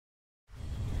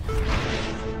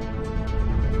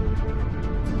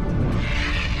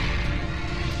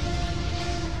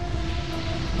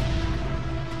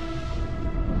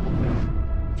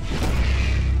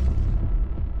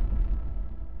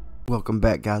Welcome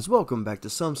back, guys. Welcome back to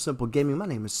Some Simple Gaming. My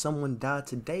name is Someone Died.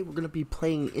 Today we're going to be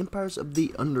playing Empires of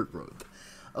the Undergrowth.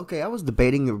 Okay, I was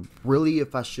debating really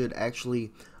if I should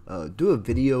actually do a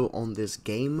video on this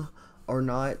game or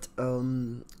not.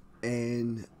 And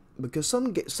because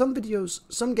some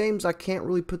games I can't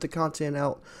really put the content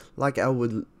out like I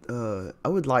would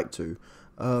like to.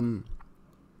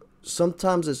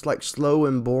 Sometimes it's like slow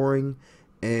and boring,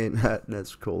 and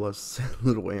that's cool. That's a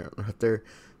little ant right there.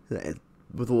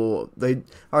 With a little,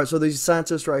 alright, so these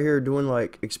scientists right here are doing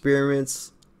like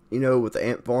experiments, you know, with the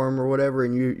ant farm or whatever,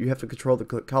 and you have to control the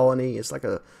colony. It's like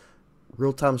a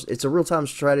real-time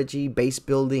strategy base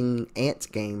building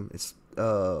ant game. It's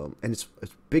and it's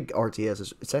big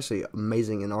RTS. It's actually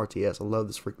amazing in RTS. I love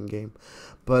this freaking game.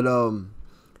 But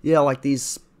yeah, like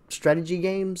these strategy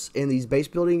games and these base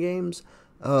building games,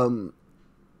 I'm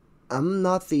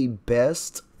not the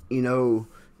best, you know,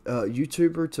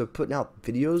 YouTuber to putting out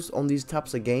videos on these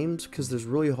types of games, because there's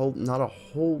really not a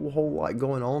whole lot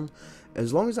going on.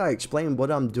 As long as I explain what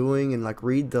I'm doing and like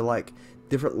read the like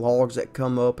different logs that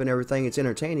come up and everything, it's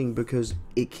entertaining because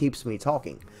it keeps me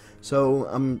talking.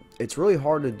 So it's really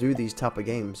hard to do these type of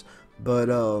games. But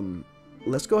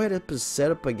let's go ahead and set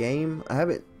up a game. I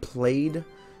haven't played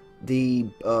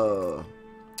the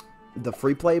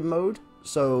free play mode,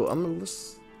 so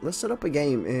let's set up a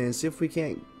game and see if we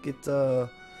can't get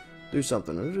do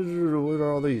something. What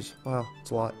are all these? Wow,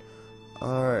 it's a lot.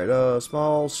 Alright,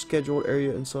 small scheduled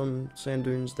area in some sand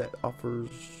dunes that offers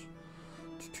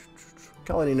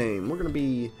colony name. We're gonna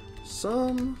be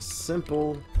Some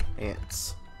Simple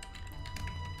Ants.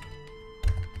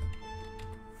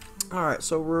 Alright,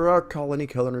 so our colony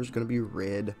color is gonna be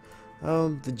red.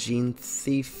 The gene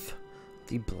thief,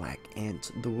 the black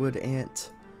ant, the wood ant.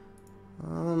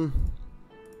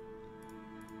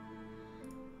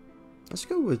 Let's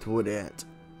go with wood ant.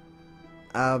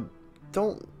 I've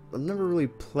never really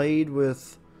played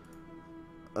with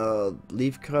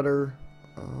leaf cutter.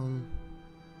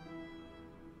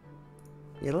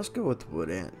 Yeah, let's go with wood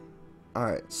ant.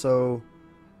 Alright, so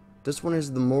this one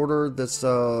is the mortar. That's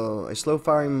a slow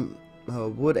firing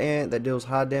wood ant that deals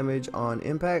high damage on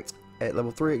impact. At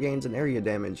level 3 it gains an area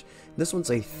damage. This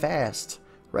one's a fast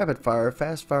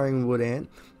fast firing wood ant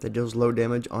that deals low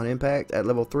damage on impact. At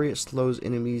level 3 it slows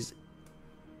enemies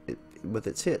with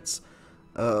its hits.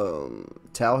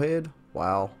 Towhead,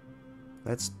 wow,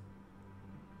 that's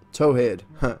towhead.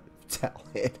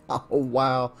 Towhead, oh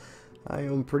wow, I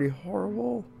am pretty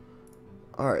horrible.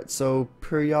 Alright, so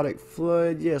periodic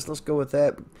flood, yes, let's go with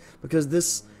that, because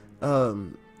this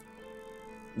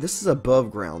is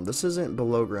above ground. This isn't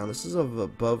below ground. This is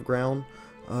above ground.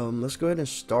 Let's go ahead and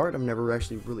start. I've never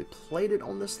actually really played it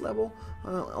on this level.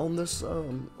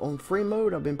 On free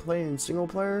mode, I've been playing single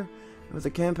player with a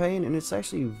campaign, and it's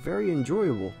actually very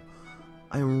enjoyable.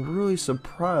 I am really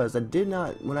surprised. When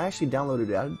I actually downloaded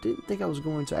it, I didn't think I was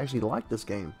going to actually like this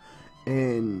game,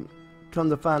 and come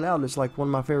to find out, it's like one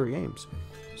of my favorite games.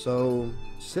 So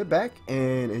sit back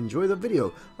and enjoy the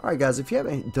video. Alright guys, if you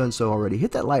haven't done so already,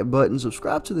 hit that like button,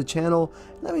 subscribe to the channel,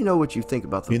 and let me know what you think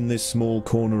about them. In this small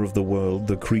corner of the world,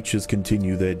 the creatures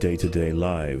continue their day-to-day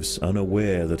lives,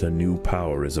 unaware that a new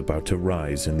power is about to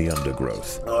rise in the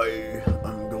undergrowth. I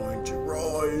am going to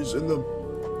rise in the...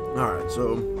 Alright,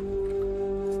 so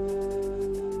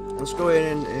let's go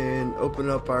ahead and open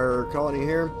up our colony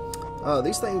here.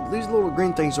 These little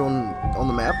green things on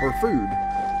the map are food.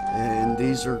 And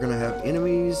these are going to have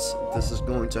enemies. This is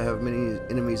going to have many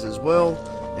enemies as well.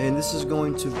 And this is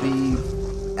going to be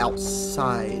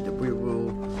outside. We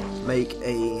will make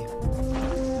a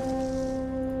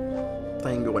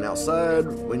thing going outside.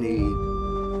 We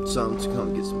need some to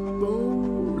come get some.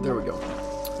 Oh, there we go.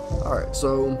 Alright,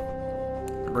 so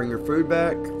bring your food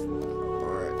back.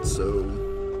 Alright, so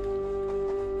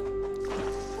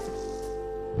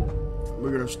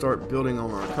we're going to start building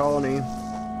on our colony.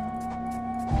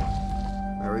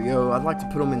 There we go. I'd like to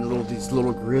put them in these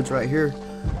little grids right here,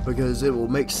 because it will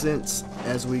make sense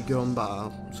as we go by.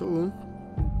 So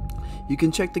you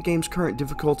can check the game's current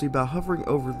difficulty by hovering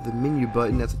over the menu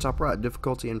button at the top right.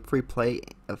 Difficulty in free play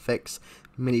affects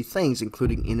many things,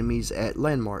 including enemies at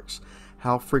landmarks,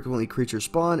 how frequently creatures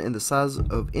spawn, and the size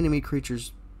of enemy creature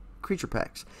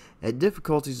packs. At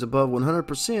difficulties above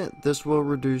 100%, this will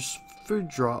reduce food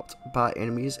dropped by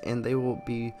enemies, and they will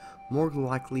be more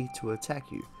likely to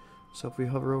attack you. So if we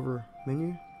hover over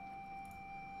menu,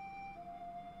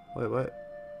 wait, what?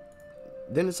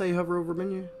 Didn't it say hover over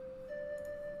menu?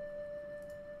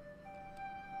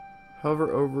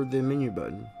 Hover over the menu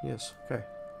button. Yes, okay.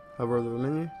 Hover over the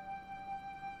menu.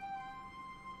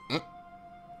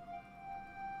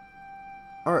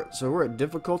 Alright, Alright, so we're at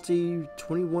difficulty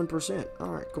 21%.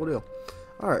 Alright, cool deal.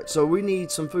 Alright, so we need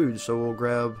some food, so we'll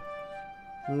grab...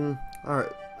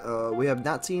 Alright, we have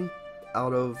 19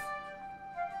 out of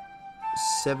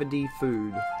 70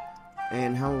 food.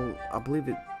 And how... I believe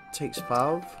it takes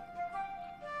 5?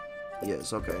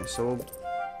 Yes, okay, so...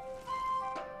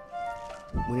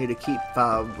 we need to keep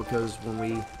 5 because when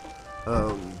we...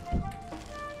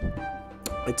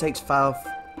 it takes 5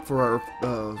 for our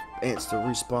ants to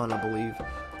respawn, I believe.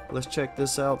 Let's check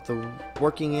this out. The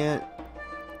working ant,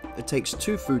 it takes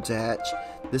 2 food to hatch.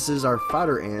 This is our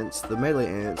fighter ants. The melee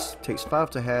ants takes 5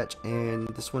 to hatch, and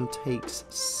this one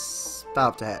takes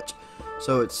 5 to hatch.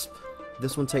 So it's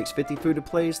this one takes 50 food to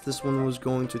place. This one was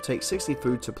going to take 60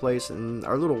 food to place, and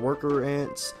our little worker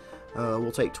ants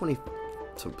will take 20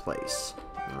 to place.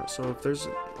 Alright, so if there's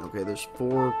there's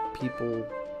 4 people,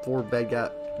 4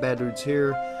 bad dudes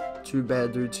here. 2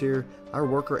 bad dudes here. Our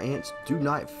worker ants do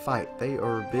not fight. They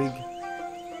are big.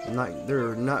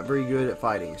 They're not very good at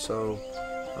fighting. So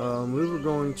we were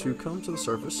going to come to the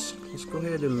surface. Let's go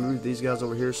ahead and move these guys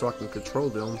over here so I can control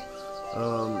them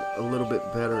a little bit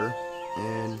better.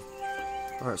 And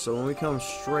alright, so when we come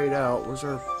straight out, where's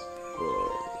our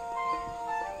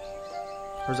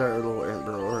little ant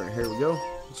burrow? Alright, here we go.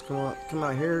 Let's come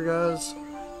out here, guys.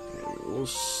 We'll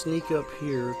sneak up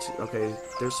here. Okay,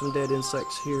 there's some dead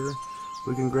insects here.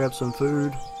 We can grab some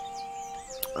food.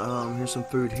 Here's some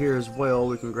food here as well.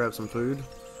 We can grab some food.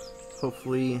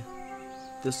 Hopefully,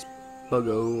 this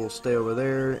buggo will stay over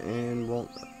there and won't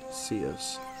see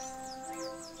us.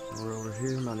 We're over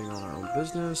here, minding on our own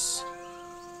business.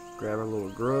 Grab our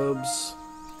little grubs.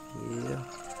 Yeah.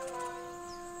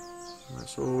 Alright,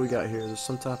 so what we got here? There's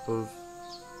some type of...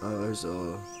 There's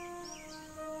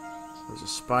a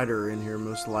spider in here,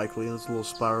 most likely. It's a little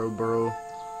spiral burrow.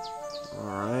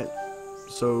 Alright.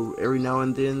 So, every now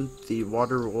and then, the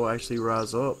water will actually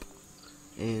rise up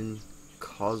and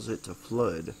cause it to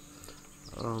flood.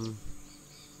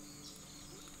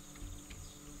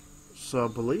 So, I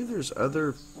believe there's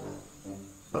other...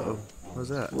 Uh-oh. What's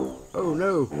that? Oh,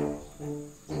 no!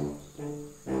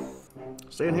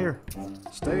 Stay in here.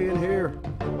 Stay in here.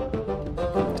 There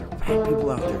are bad people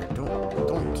out there.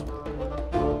 Don't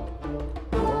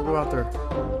go out there.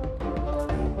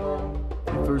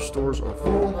 Food stores are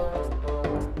full.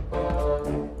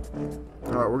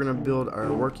 Alright, we're gonna build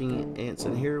our working ants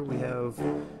in here. We have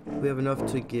enough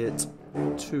to get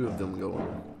 2 of them going.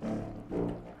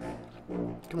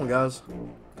 Come on, guys.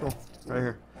 Come on, right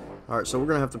here. Alright, so we're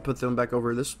gonna have to put them back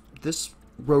over. This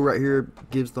row right here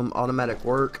gives them automatic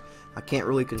work. I can't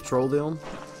really control them.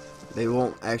 They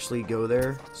won't actually go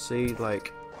there. See,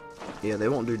 like, yeah, they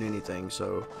won't do anything.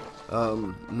 So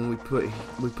when we put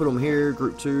them here,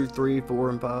 group 2, 3, 4,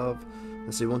 and 5.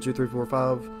 Let's see, 1, 2, 3, 4,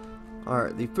 5.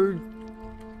 Alright, the food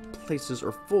places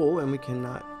are full and we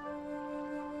cannot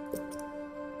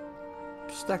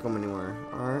stack them anywhere.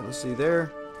 Alright, let's see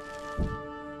there.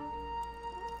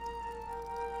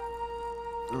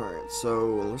 Alright,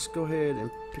 so let's go ahead and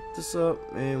pick this up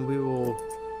and we will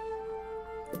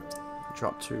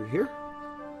drop 2 here.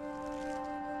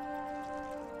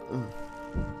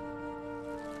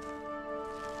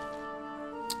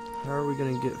 How are we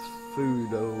gonna get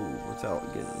food though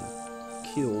without getting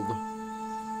killed?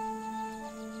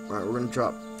 Alright, we're gonna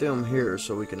drop them here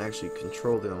so we can actually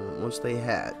control them once they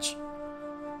hatch.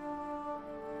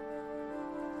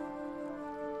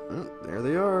 There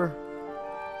they are.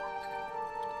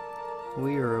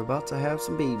 We are about to have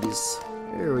some babies.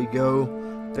 There we go.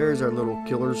 There's our little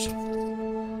killers.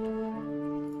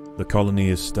 The colony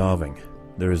is starving.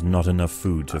 There is not enough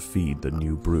food to feed the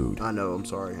new brood. I know, I'm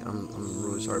sorry. I'm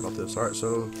really sorry about this. Alright,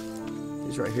 so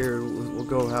these right here, we'll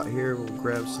go out here, we'll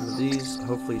grab some of these.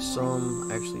 Hopefully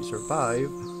some actually survive.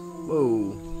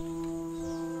 Whoa.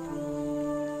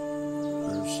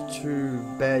 There's 2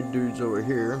 bad dudes over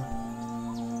here.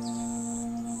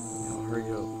 Y'all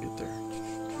hurry up, get there.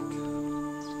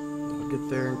 I'll get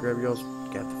there and grab y'all's,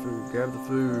 got the food, grab the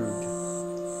food.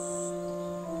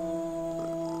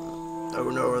 Oh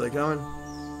no, are they coming?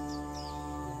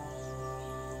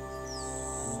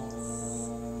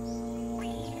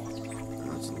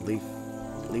 That's a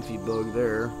leafy bug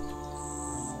there.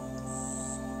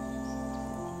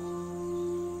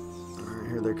 Alright,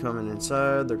 here they're coming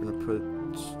inside. They're gonna put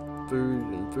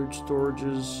food in food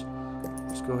storages.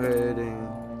 Let's go ahead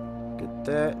and get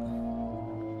that.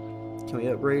 Can we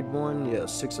upgrade one? Yeah,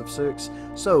 6 of 6.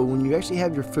 So when you actually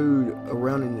have your food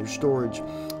around in your storage,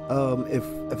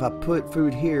 if I put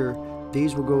food here,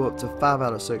 these will go up to 5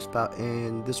 out of 6,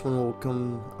 and this one will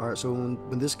come. Alright, so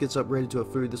when this gets upgraded to a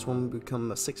food, this one will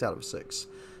become a 6 out of 6.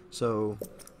 So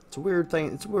It's a weird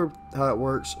thing. It's weird how it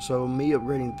works. So me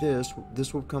upgrading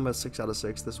this will come a 6 out of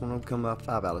 6. This one will come a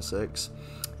 5 out of 6,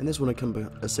 and this one will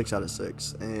come a 6 out of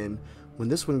 6. And when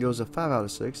this one goes a 5 out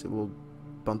of 6, it will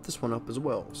bump this one up as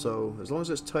well. So as long as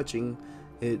it's touching,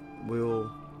 it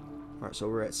will. All right. So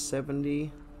we're at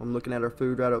 70. I'm looking at our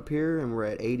food right up here, and we're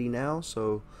at 80 now.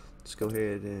 So let's go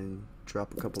ahead and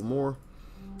drop a couple more.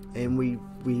 And we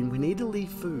need to leave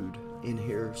food in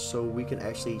here so we can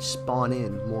actually spawn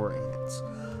in more ants.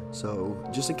 So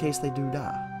just in case they do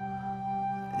die,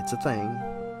 it's a thing,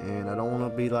 and I don't want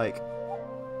to be like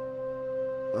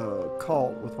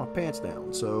caught with my pants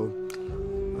down. So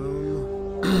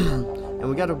and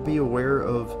we got to be aware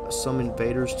of some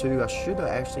invaders too. I should have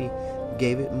actually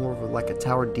gave it more of like a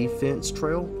tower defense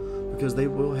trail, because they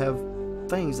will have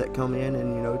things that come in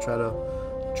and, you know, try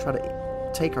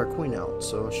to take our queen out.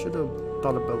 So I should have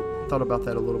thought about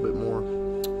that a little bit more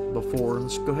before.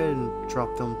 Let's go ahead and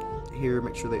drop them here,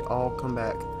 make sure they all come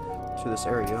back to this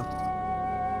area.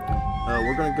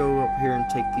 We're gonna go up here and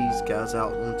take these guys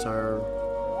out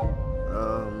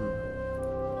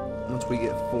once we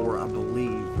get 4, I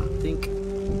believe. I think.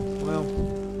 Well,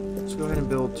 let's go ahead and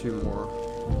build 2 more.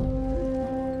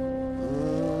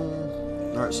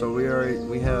 All right, so we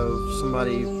have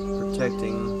somebody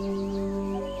protecting.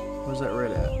 Where's that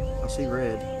red at? I see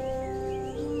red.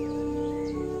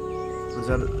 Is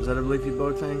that a leafy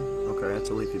bug thing? Okay, that's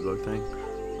a leafy bug thing.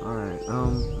 Alright,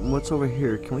 what's over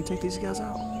here? Can we take these guys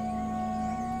out?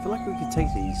 I feel like we could take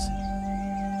these.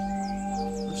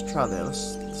 Let's try that.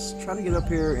 Let's try to get up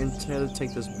here and try to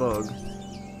take this bug.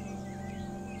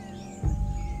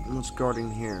 What's guarding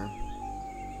here?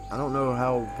 I don't know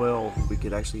how well we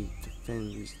could actually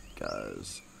defend these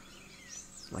guys.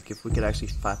 Like if we could actually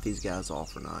fight these guys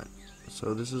off or not.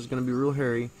 So this is going to be real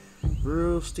hairy.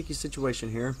 Real sticky situation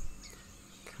here.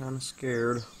 Kind of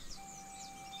scared.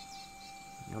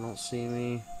 Y'all don't see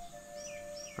me.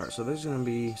 Alright, so there's gonna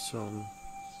be some.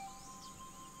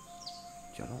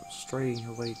 Y'all don't stray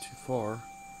away too far.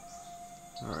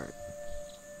 Alright.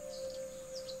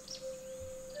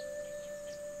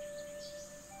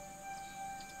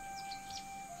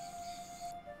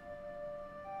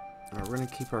 Alright, we're gonna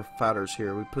keep our fighters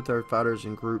here. We put our fighters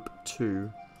in group 2.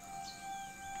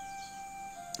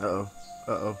 Uh-oh.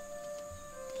 Uh-oh.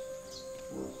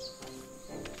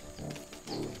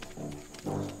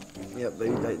 Yep,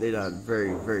 they died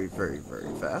very, very, very, very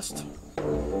fast.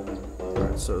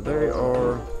 Alright, so they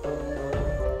are.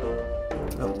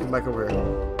 No, come back over here.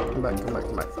 Come back, come back,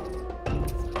 come back.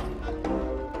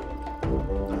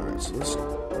 Alright, so let's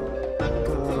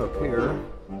come on up here.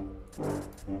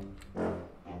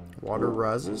 Water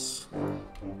rises.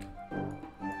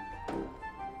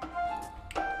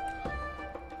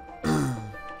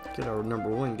 Get our number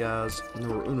 1 guys.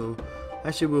 Number uno.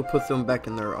 Actually, we'll put them back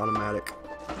in their automatic.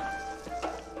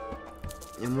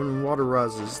 And when water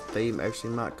rises, they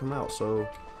actually might come out. So,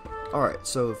 alright,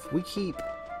 so if we keep,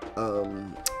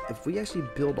 if we actually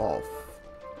build off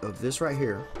of this right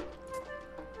here.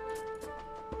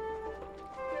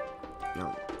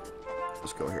 No,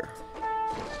 let's go here.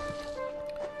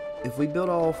 If we build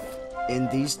off and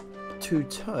these 2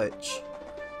 touch,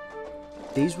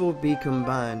 these will be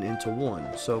combined into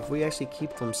 1. So if we actually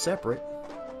keep them separate,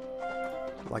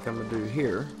 like I'm gonna do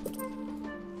here,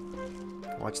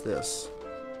 watch this.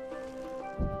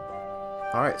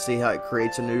 Alright, see how it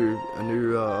creates a new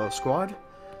squad?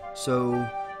 So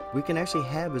we can actually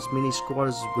have as many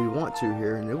squads as we want to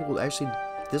here, and it will actually,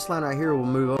 this line right here will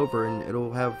move over, and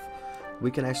it'll have,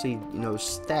 we can actually, you know,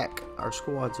 stack our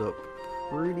squads up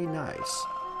pretty nice.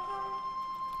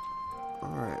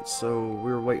 Alright, so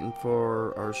we're waiting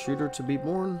for our shooter to be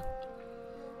born.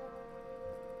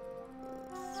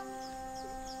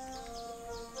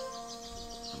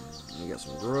 We got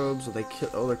some grubs. So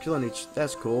they're killing each.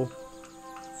 That's cool.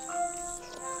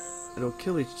 It'll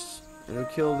kill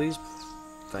these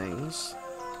things.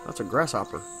 That's a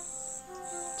grasshopper.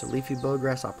 It's a leafy bug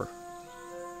grasshopper.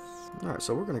 Alright,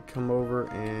 so we're gonna come over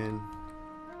and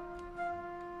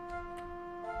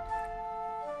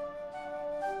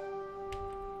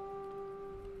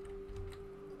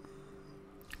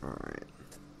alright.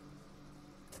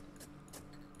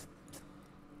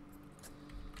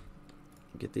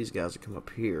 Get these guys to come up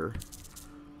here.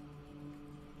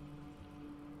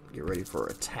 Get ready for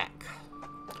attack.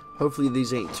 Hopefully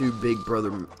these ain't too big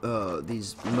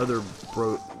these mother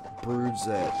broods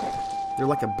that they're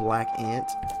like a black ant,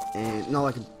 and not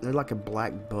like they're like a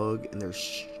black bug, and they're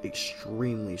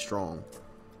extremely strong.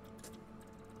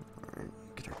 Alright,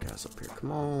 get our guys up here.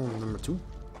 Come on, number 2.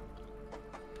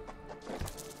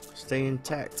 Stay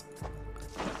intact.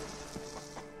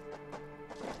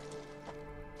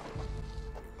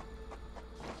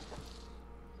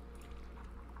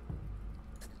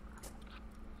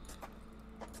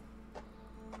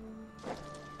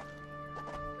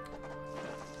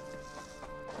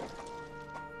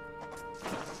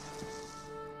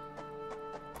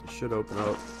 should open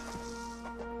up.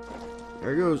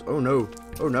 There he goes. Oh no.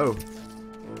 Oh no.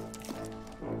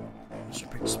 Those are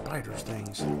big spiders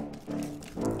things.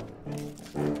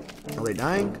 Are they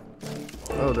dying?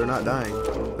 Oh, they're not dying.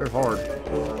 They're hard.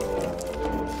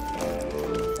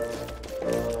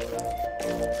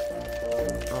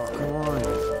 Oh, come on.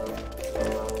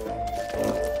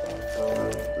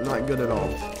 Not good at all.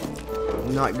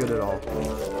 Not good at all.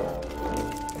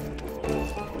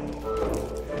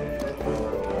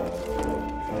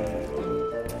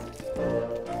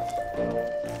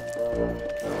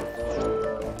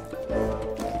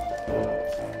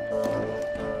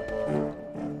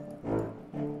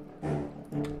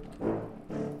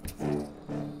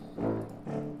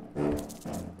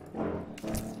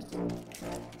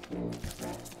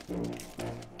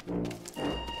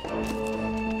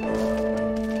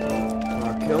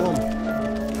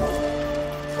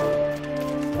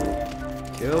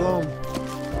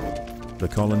 The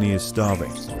colony is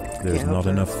starving. There's not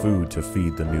enough food to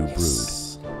feed the new brood.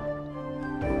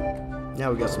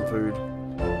 Now we got some food.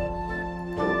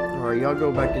 Alright, y'all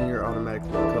go back in your automatic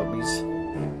cubbies.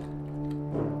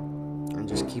 And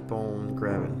just keep on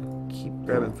grabbing. Keep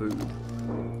grabbing food.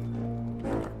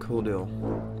 Cool deal.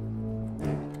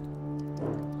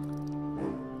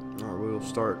 Alright, we'll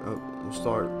start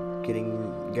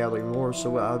gathering more.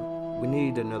 So we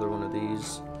need another one of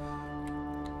these.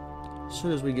 As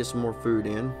soon as we get some more food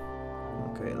in.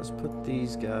 Okay, let's put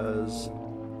these guys.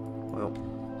 Well,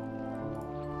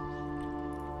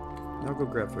 I'll go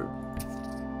grab food.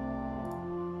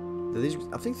 These,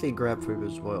 I think they grab food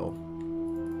as well.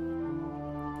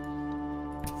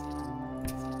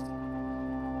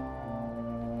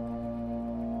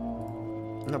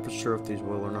 I'm not for sure if these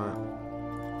will or not.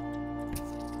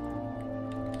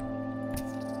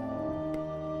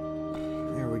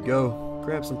 There we go.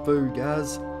 Grab some food,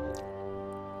 guys.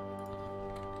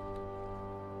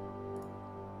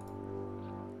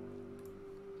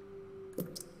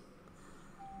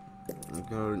 I'm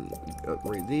going to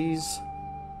upgrade these.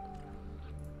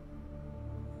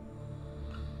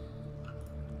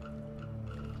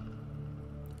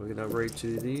 We can upgrade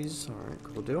to these. Alright,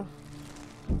 cool deal.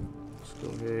 Let's go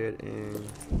ahead and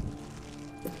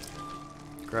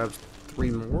grab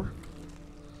 3 more.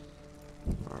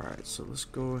 Alright, so let's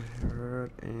go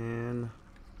ahead and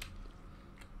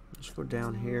let's go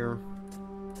down here.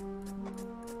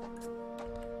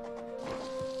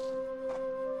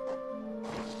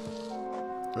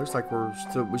 Looks like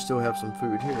we still have some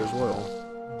food here as well.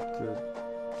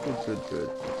 Good.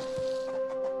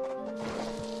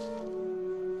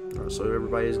 Alright, so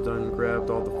everybody's done grabbed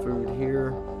all the food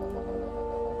here.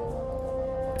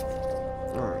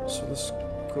 Alright, so let's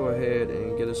go ahead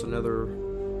and get us another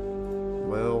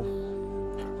well.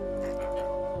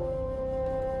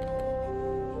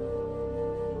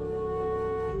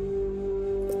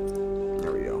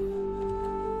 There we go.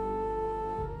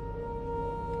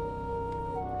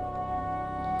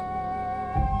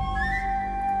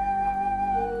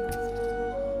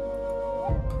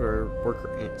 Put our worker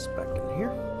ants back in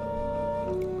here.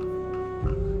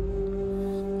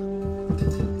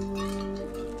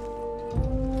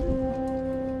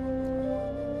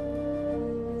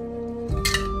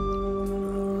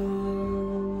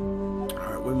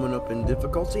 Alright, we went up in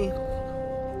difficulty.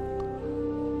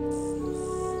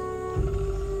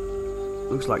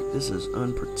 Looks like this is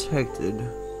unprotected.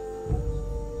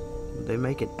 Would they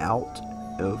make it out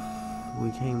if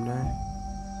we came down?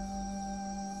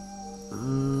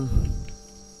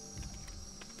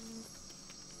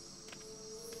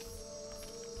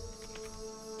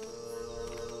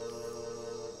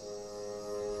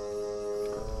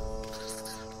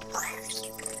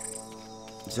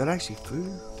 Is that actually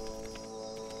food?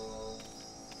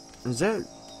 Is that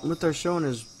what they're showing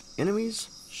as enemies?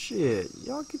 Shit,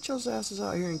 y'all get y'all's asses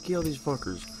out here and kill these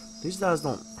fuckers. These guys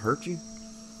don't hurt you.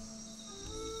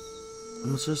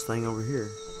 What's this thing over here?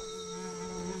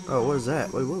 Oh, what is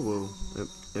that? Wait, whoa.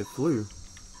 It flew.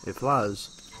 It flies.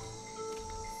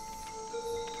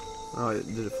 Oh,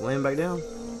 did it land back down?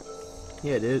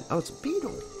 Yeah, it did. Oh, it's a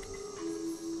beetle.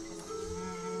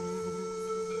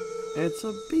 It's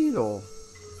a beetle.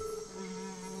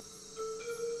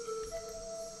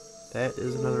 That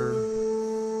is another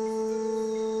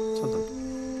something.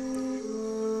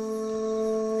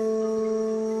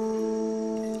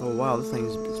 Oh wow, this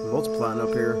thing's multiplying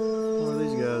up here. What are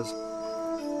these guys?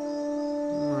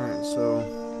 Alright, so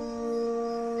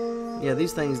yeah,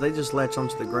 these things, they just latch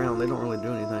onto the ground. They don't really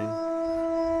do anything.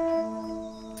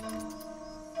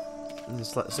 And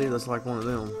it's like, see, that's like one of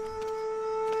them.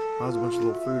 There's a bunch of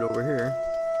little food over here.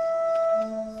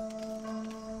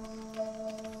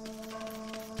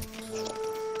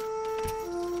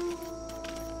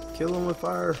 kill them with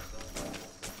fire?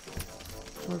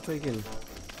 What if they can...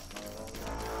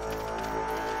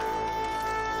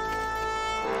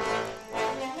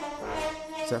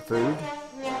 Is that food?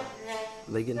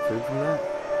 Are they getting food from that?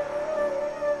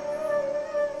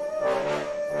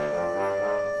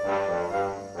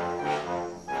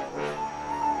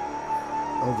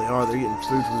 Oh, they are. They're getting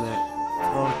food from that.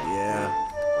 Oh, yeah.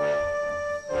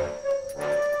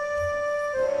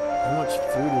 How much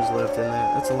food is left in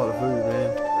that? That's a lot of food,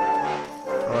 man.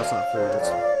 Oh, that's not food. That's...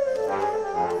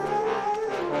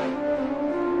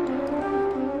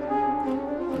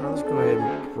 Oh, let's go ahead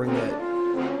and bring that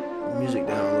music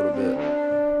down a little bit.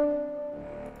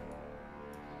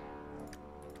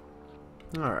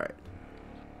 Alright.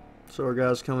 So our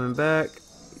guy's coming back.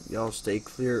 Y'all stay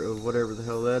clear of whatever the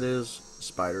hell that is.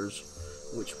 Spiders.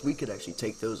 Which we could actually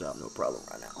take those out no problem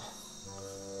right now.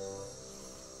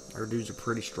 Our dudes are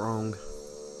pretty strong.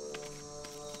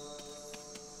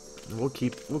 And we'll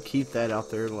keep that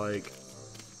out there, like,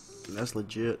 that's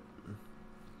legit.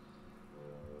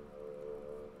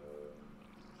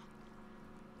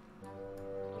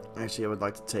 Actually, I would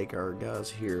like to take our guys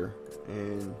here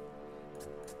and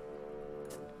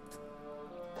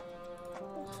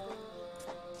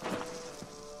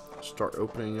start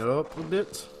opening it up a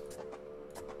bit.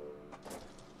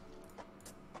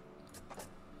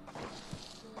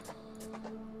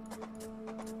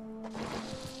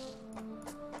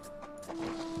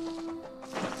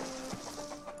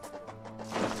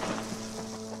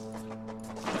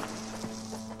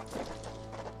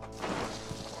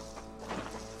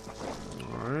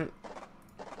 Alright.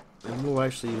 And we'll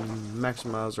actually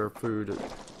maximize our food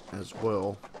as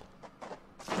well.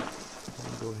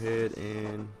 Go ahead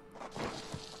and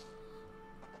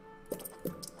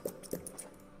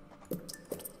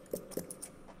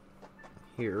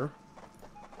here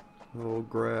we'll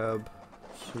grab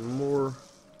some more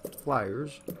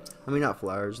flyers. I mean, not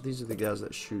flyers, these are the guys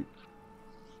that shoot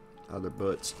out of their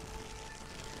butts.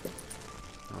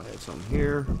 I'll add some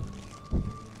here.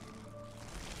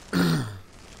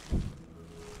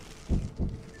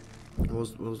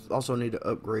 We'll also need to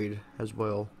upgrade as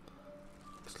well.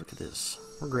 Because look at this.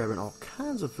 We're grabbing all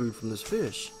kinds of food from this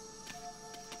fish.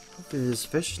 Hopefully this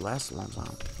fish lasts a long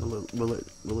time. Will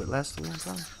it last a long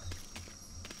time?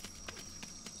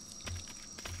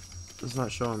 It's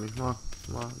not showing me. Why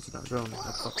is it not showing me?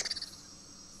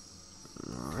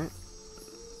 Alright.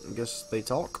 I guess they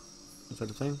talk. Is that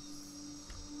a thing?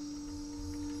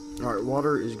 Alright,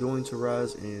 water is going to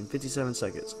rise in 57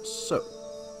 seconds. So,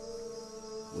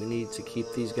 we need to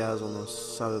keep these guys on the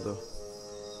side of the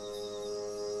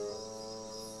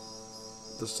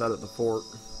fort.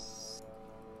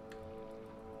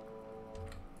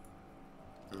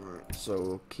 Alright, so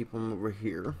we'll keep them over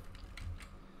here.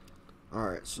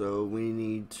 Alright, so we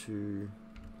need to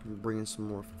bring in some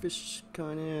more fish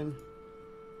coming in.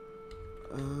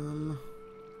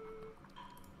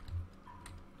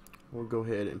 We'll go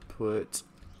ahead and put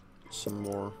some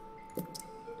more.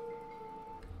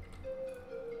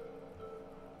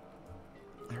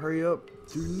 Hurry up.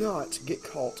 Do not get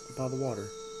caught by the water.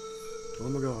 Oh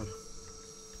my god.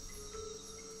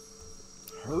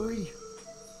 Hurry.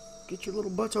 Get your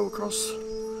little butts over across.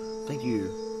 Thank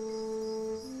you.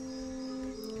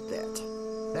 Get that.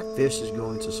 That fish is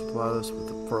going to supply us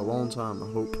for a long time,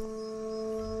 I hope.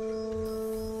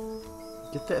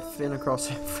 Get that fin across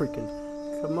that freaking...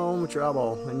 Come on with your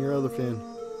eyeball and your other fin.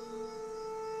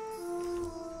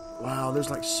 Wow, there's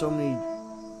like so many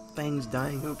things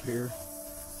dying up here.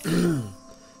 Excuse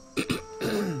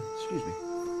me.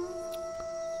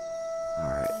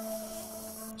 Alright.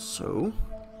 So,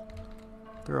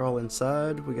 they're all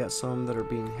inside. We got some that are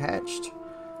being hatched.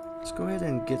 Let's go ahead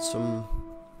and get some...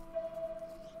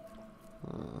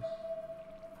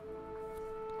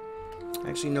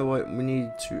 Actually, you know what? We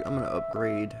need to... I'm going to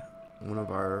upgrade one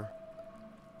of our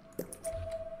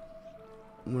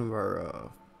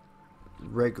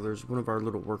regulars, one of our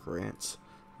little worker ants.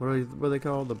 What are they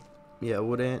called? Yeah,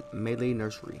 wood ant melee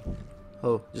nursery.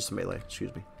 Oh, just a melee,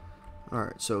 excuse me.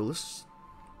 Alright, so let's...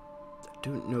 I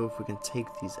don't know if we can take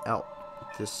these out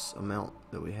with this amount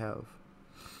that we have.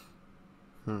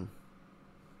 How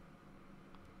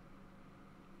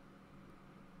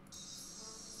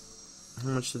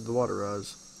much did the water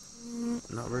rise?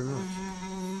 Not very much.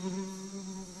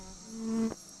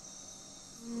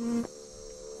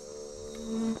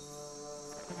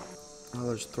 Oh,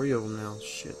 there's 3 of them now.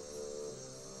 Shit.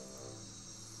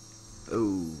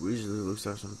 Oh, these looks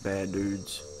like some bad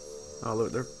dudes. Oh,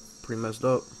 look, they're pretty messed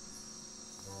up.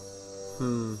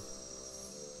 I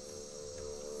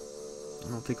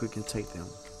don't think we can take them.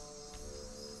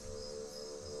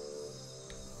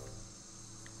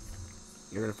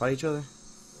 You're gonna fight each other?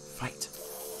 Fight.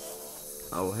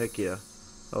 Oh, heck yeah.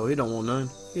 Oh, he don't want none.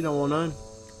 He don't want none.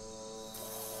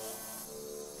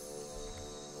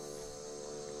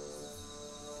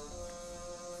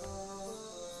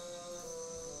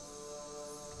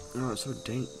 Oh, it's so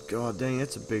dang. God dang,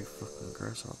 that's a big fucking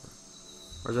grasshopper.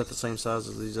 Or is that the same size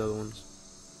as these other ones?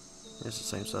 It's the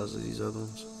same size as these other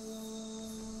ones.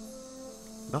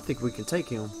 I think we can take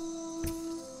him.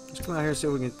 Let's come out here and see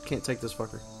if we can't take this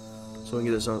fucker. So we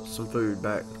can get us some food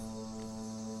back.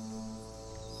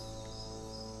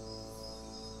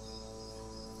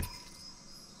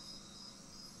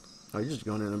 Oh, you're just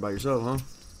going in there by yourself, huh?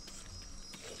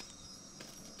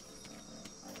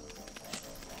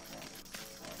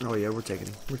 Oh yeah, we're taking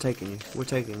you. We're taking you. We're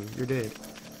taking you. You're dead.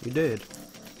 You're dead.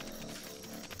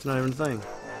 It's not even a thing.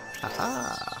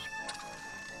 Haha.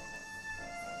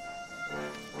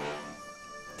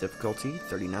 Difficulty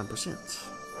 39%.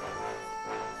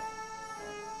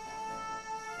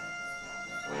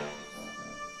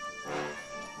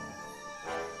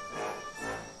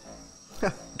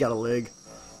 Got a leg.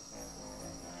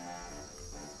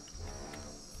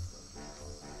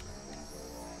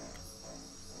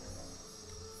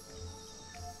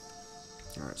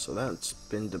 Alright, so that's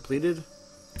been depleted.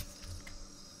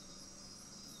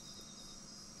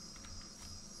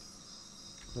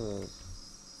 Oh.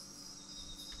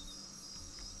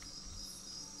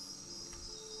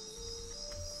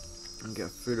 And got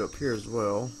food up here as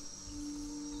well.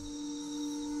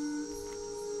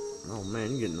 Oh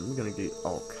man, we're gonna get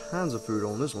all kinds of food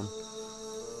on this one.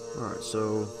 Alright,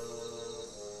 so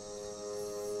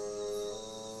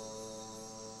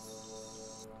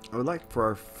I would like for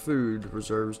our food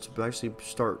reserves to actually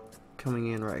start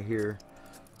coming in right here,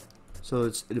 so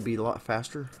it'll be a lot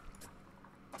faster.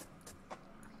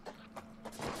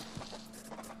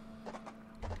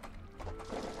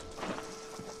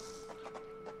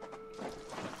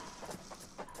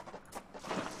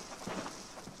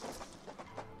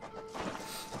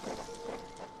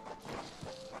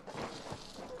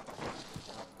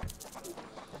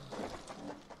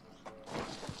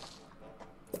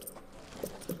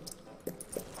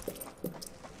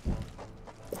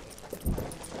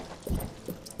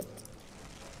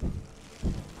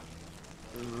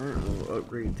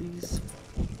 Upgrade these.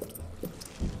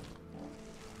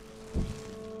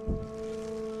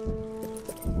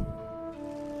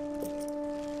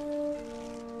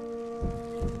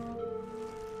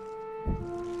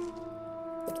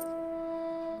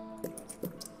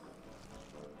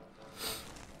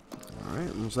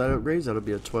 Alright, once that upgrades, that'll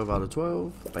be a 12 out of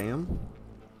 12. Bam.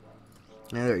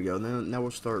 And there you go. Now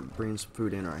we'll start bringing some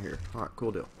food in right here. Alright,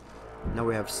 cool deal. Now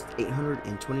we have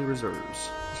 820 reserves.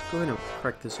 Let's go ahead and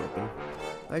crack this open.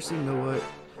 Actually, you know what?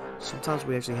 Sometimes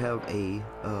we actually have a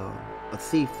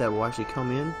thief that will actually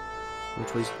come in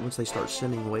once they start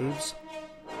sending waves,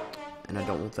 and I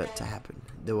don't want that to happen.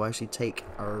 They'll actually take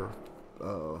our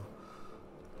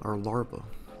larva.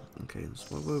 Okay,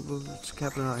 so what's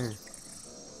happening out here?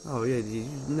 Oh yeah,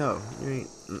 no, you ain't.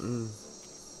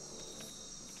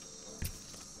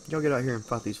 Y'all get out here and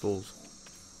fight these fools.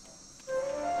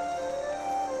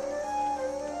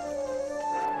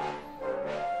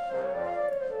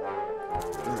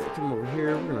 Come over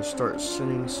here, we're gonna start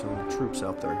sending some troops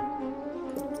out there.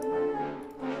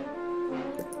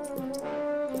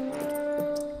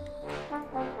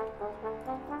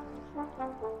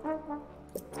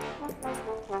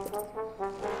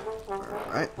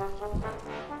 Alright.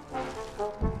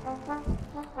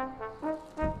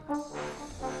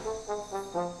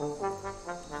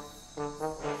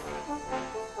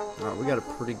 Alright, we got a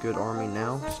pretty good army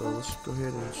now, so let's go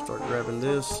ahead and start grabbing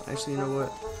this. Actually, you know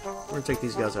what? We're gonna take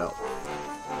these guys out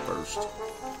first.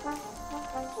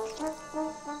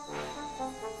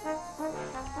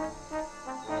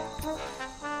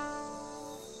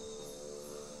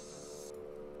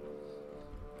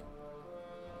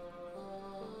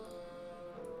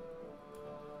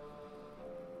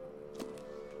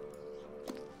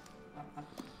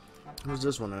 Where's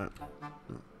this one at?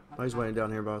 Oh, he's waiting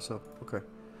down here by himself. Okay.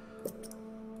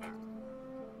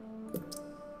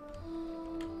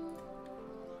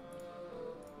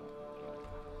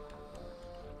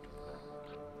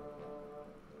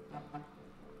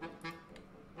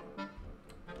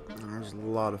 There's a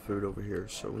lot of food over here,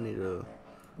 so we need to...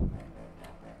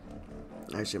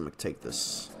 Actually, I'm going to take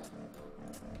this.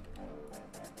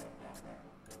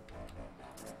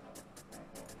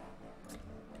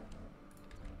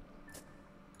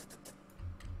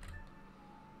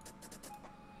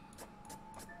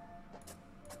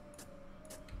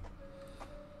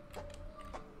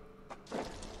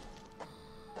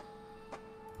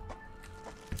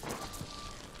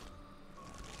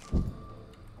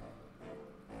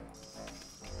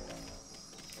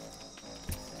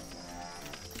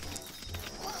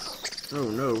 Oh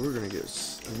no, we're gonna get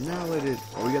annihilated.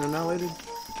 Are we getting annihilated?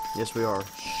 Yes, we are.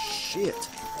 Shit.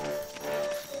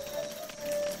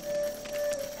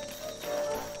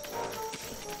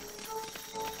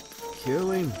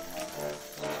 Kill him.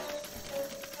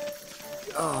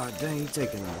 Oh, dang, he's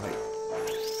taking him right.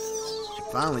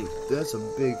 Finally, that's a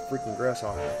big freaking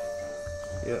grasshopper.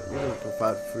 Yeah, we're gonna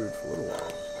provide food for a little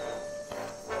while.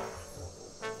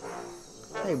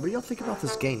 Hey, what do y'all think about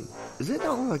this game? Is it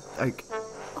not like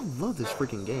I love this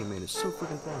freaking game, man. It's so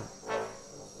freaking fun.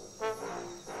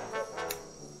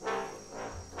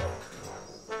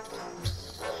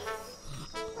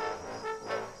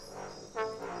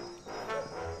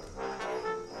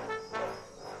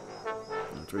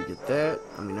 Once we get that,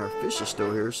 I mean, our fish is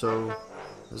still here, so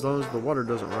as long as the water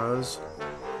doesn't rise.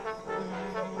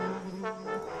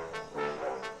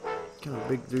 What kind of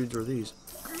big dudes are these?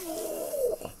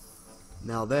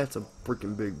 Now that's a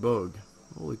freaking big bug.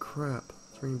 Holy crap.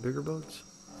 Is there any bigger bugs?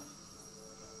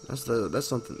 That's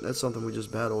something we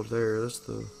just battled there. That's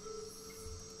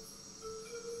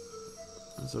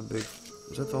a big,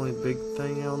 is that the only big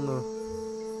thing on the,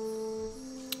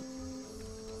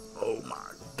 oh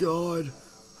my god,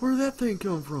 where did that thing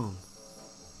come from?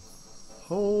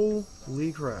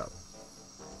 Holy crap.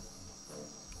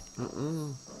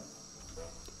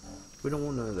 We don't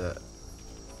want none of that.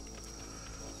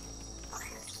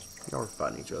 Y'all are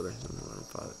fighting each other. I'm gonna let them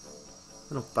fight it.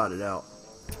 Let them fight it out.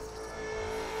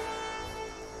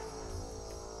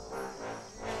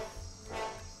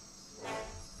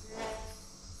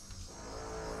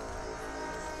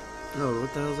 No,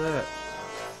 what the hell's that?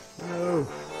 No.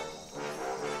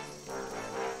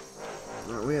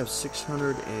 Alright, we have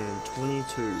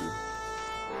 622.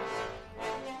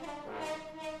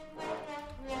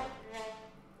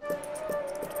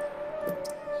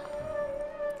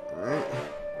 Alright.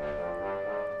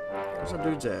 Where's that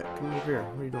dude's at? Come over here.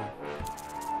 What are you doing?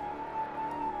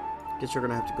 Guess you're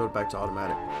gonna have to go back to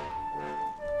automatic.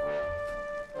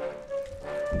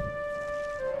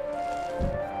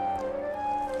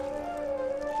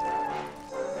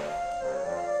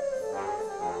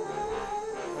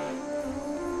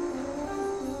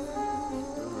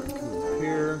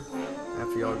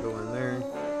 Y'all go in there,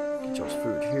 get y'all's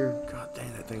food here. God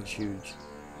dang, that thing's huge.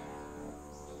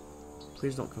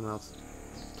 Please don't come out.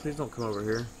 Please don't come over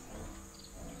here.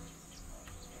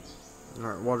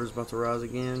 Alright, water's about to rise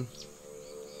again.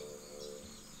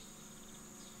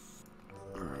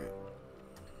 Alright.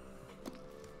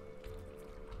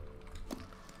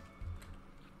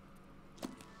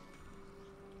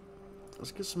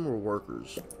 Let's get some more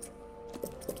workers.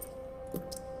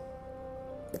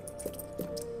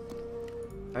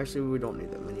 Actually, we don't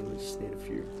need that many, we just need a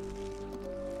few.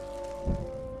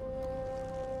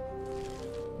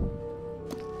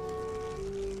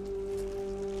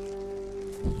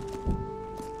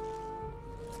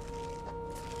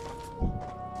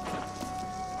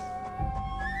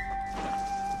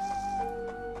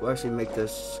 We'll actually make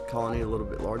this colony a little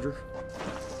bit larger.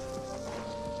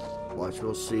 Watch,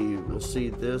 we'll see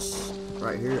this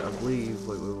right here, I believe.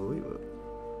 Wait.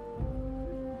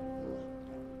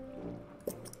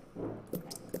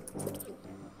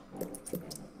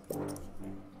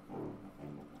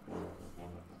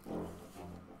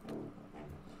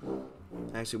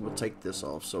 Actually, we'll take this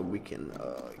off so we can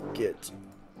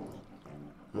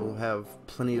we'll have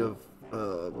plenty of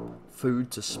food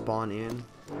to spawn in.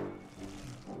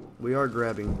 We are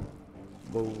grabbing.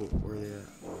 Whoa, where are they at?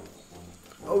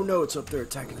 Oh no, it's up there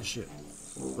attacking the ship.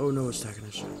 Oh no, it's attacking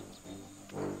the ship.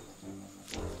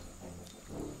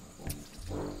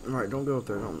 Alright, don't go up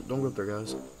there. Don't go up there,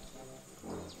 guys.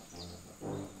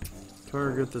 Come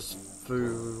here, get this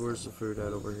food. Where's the food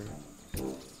at over here?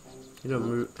 He done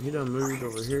moved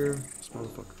over here. This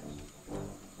motherfucker.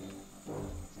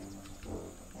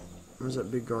 Where's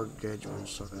that big gargantuan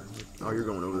sucker? Oh, you're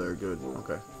going over there. Good.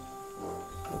 Okay.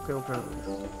 Okay.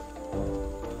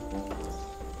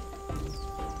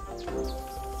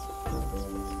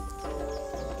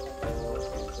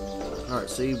 Alright,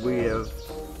 see, we have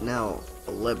now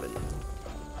 11.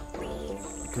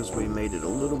 Because we made it a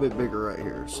little bit bigger right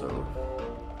here, so.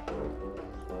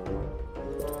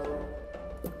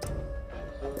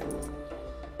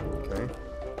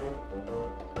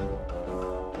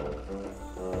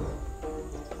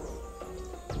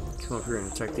 Come up here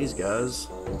and attack these guys,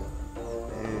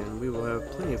 and we will have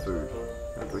plenty of food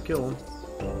after we kill them.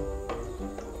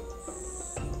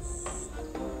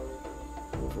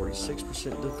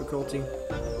 46% difficulty,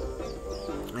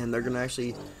 and they're gonna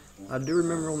actually. I do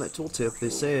remember on that tooltip they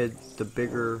said the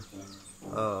bigger,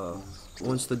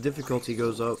 once the difficulty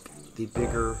goes up, the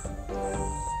bigger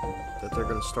that they're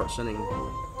gonna start sending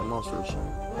the monsters.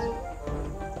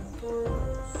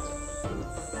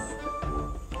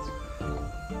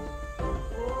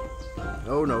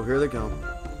 Oh no, here they come.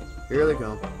 Here they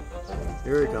come.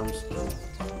 Here it comes.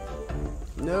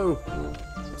 No!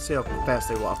 Let's see how fast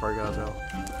they wipe our guys out.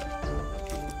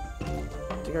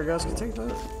 Think our guys can take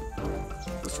that?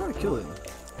 Let's try to kill him.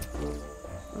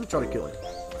 I'm gonna try to kill him.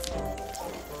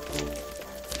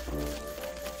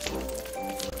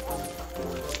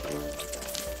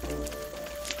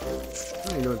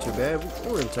 I ain't doing too bad.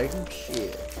 We're gonna take him.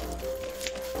 Shit.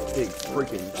 Big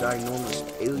freaking ginormous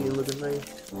alien looking thing.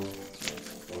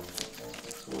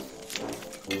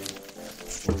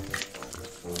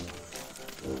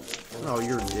 Oh,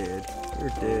 you're dead. You're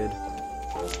dead.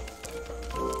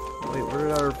 Wait, where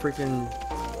did our freaking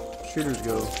shooters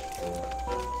go?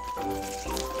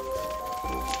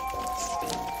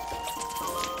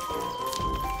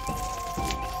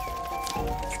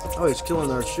 Oh, he's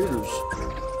killing our shooters.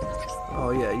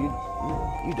 Oh yeah, you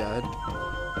died.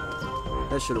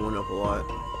 That should have went up a lot.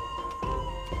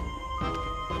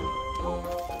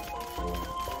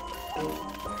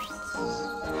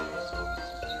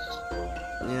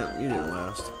 Yeah, you didn't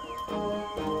last.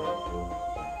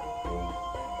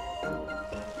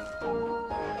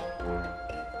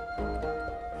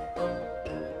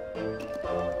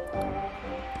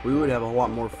 We would have a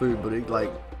lot more food, but it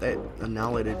like that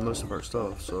annihilated most of our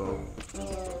stuff, so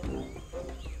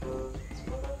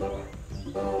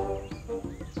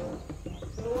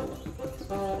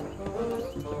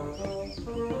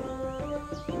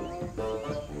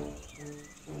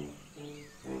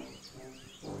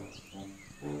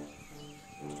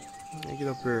get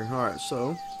up here. Alright,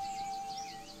 so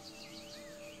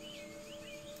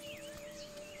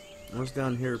I was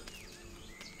down here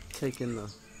taking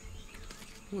the,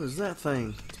 what is that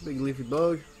thing? It's a big leafy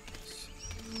bug.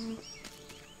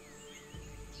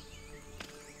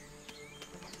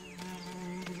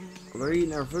 Are they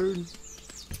eating our food?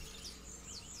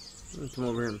 I'm gonna come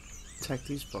over here and attack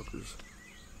these fuckers.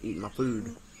 Eating my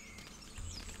food.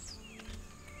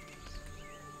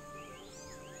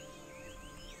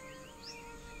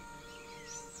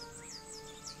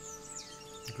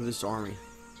 For this army.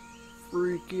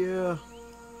 Freak yeah.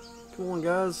 Come on,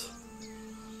 guys.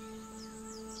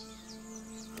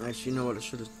 Actually, you know what? I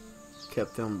should have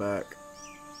kept them back.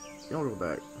 Y'all go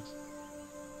back.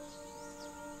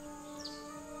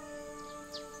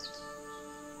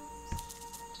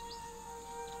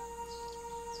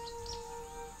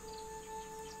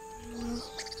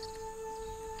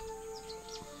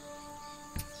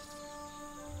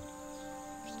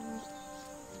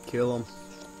 Kill them.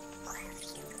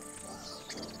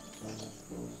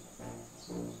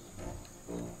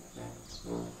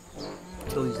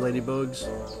 Kill these ladybugs.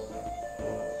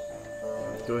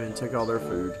 Go ahead and take all their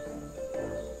food.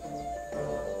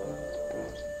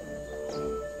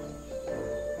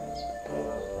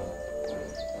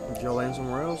 Did y'all land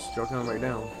somewhere else? Did y'all come back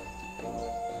down?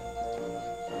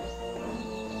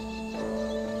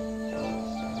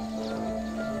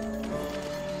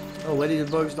 Oh,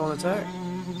 ladybugs don't attack?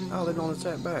 Oh, they don't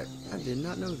attack back. I did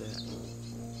not know that.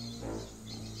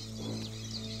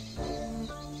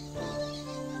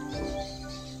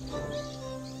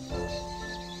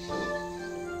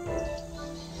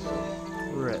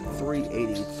 We're at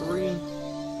 383.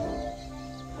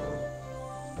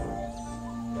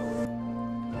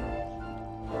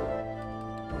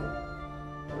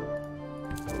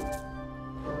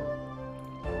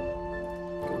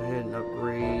 Go ahead and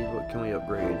upgrade. What can we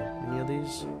upgrade? Any of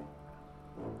these?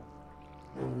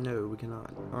 No, we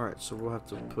cannot. Alright, so we'll have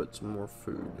to put some more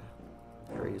food.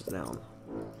 Raise down.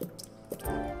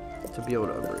 To be able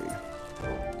to upgrade.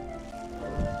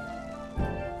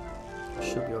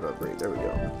 Should be able to upgrade. There we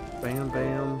go. Bam,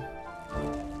 bam.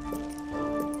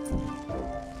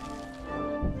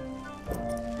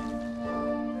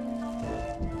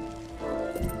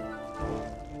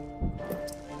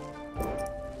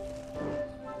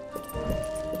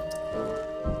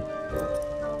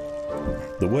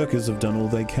 The workers have done all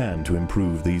they can to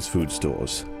improve these food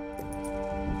stores.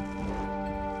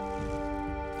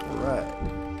 Alright.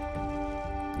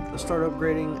 Let's start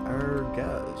upgrading our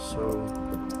guys. So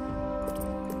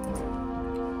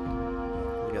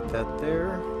we got that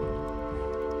there.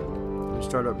 Let's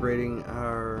start upgrading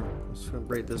our, let's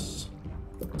upgrade this.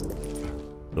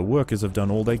 The workers have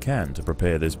done all they can to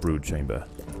prepare this brood chamber.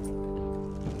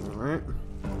 Alright.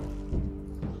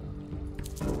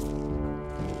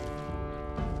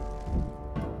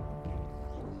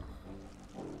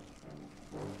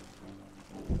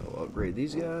 I'll upgrade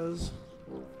these guys.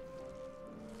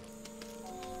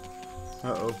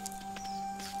 Uh-oh.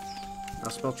 I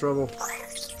smell trouble.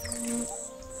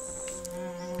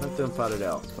 Let them fight it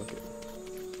out. Fuck it.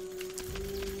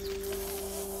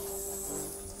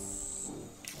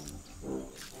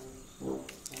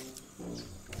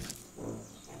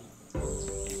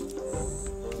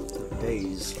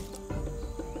 daze.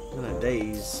 In a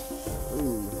daze.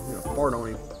 Ooh, you're gonna fart on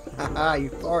him. Haha, you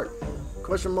fart.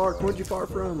 Question mark, where'd you fart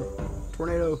from?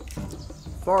 Tornado.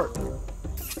 Fart.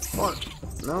 Fart.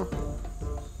 No?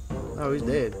 Oh, he's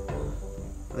dead.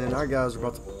 And then our guys are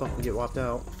about to fucking get wiped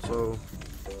out, so...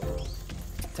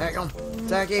 Attack him!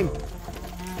 Attack him!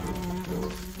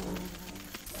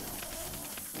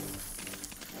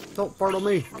 Don't fart on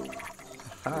me!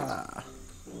 Ha!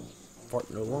 Fart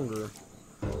no longer.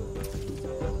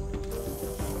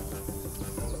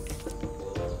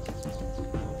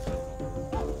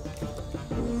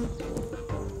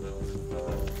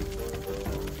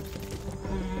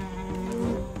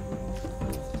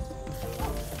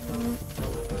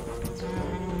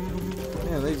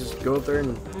 Yeah, they just go up there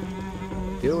and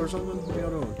heal or something? What are y'all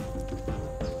doing?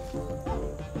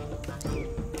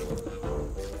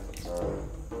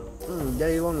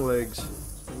 Daddy long legs.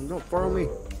 Don't fart on me.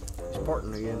 He's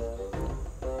farting again.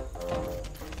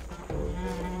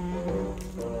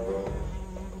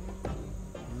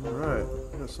 Alright.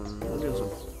 We'll get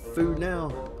some food now.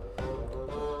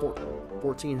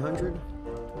 1400.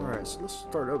 Alright, so let's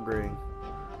start upgrading.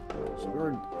 So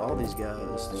we're all these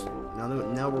guys.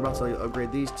 Now we're about to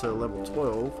upgrade these to level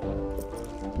 12.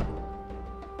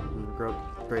 And we're gonna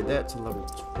upgrade that to level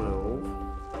 12.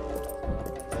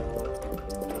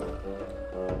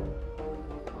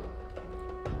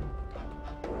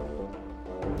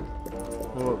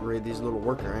 We'll upgrade these little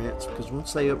worker ants because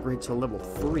once they upgrade to level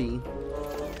 3,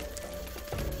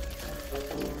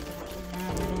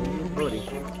 buddy,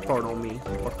 fart on me,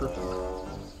 fucker. I'll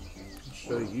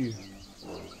show you.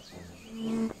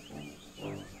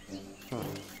 Huh.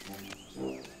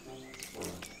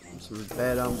 Some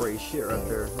bad hombre shit right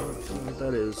there. I don't know what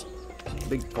that is. It's a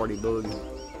big party bug.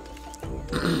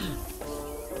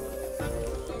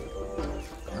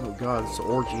 Oh god, it's an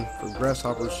orgy for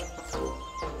grasshoppers.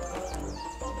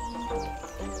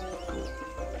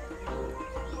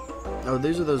 Oh,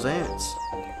 these are those ants.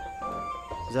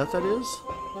 Is that what that is?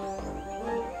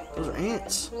 Those are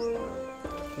ants.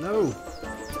 No.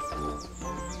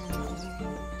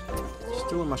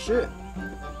 Stealing my shit.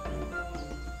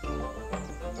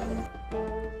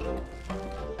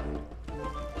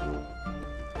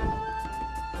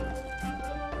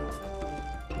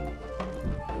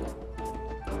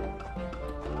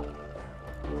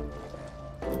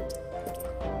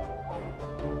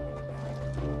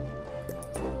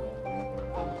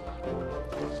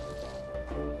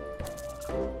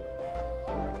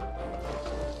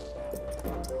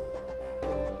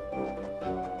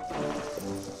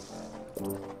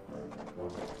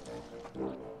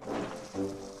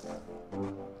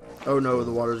 Oh no,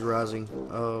 the water's rising.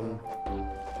 Oh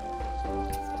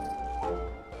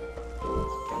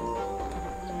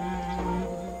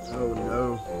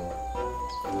no.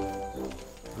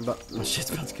 My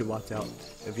shit's about to get wiped out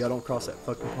if y'all don't cross that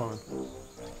fucking pond.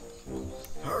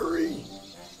 Hurry!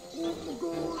 Oh my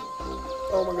god.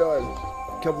 Oh my god.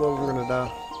 A couple of them are gonna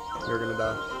die. They're gonna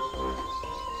die.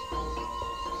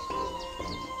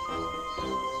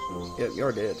 Yep,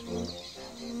 you're dead.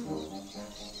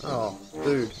 Oh,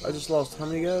 dude, I just lost how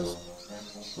many guys?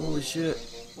 Holy shit.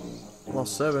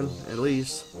 Lost 7, at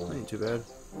least. That ain't too bad.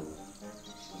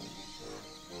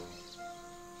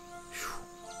 Whew,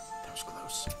 that was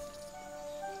close.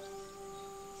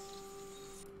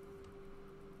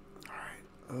 Alright,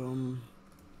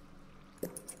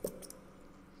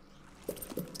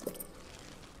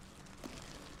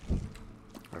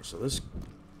 Alright, so this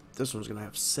one's gonna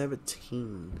have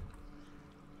 17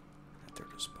 at their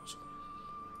disposal.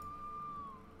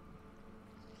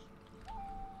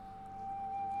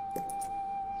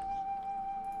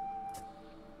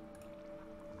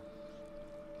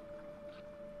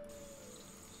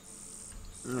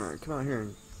 Alright, come out here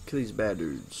and kill these bad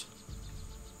dudes.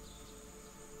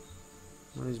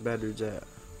 Where are these bad dudes at?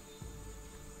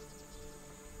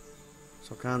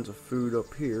 There's all kinds of food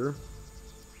up here.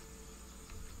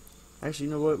 Actually,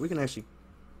 you know what? We can actually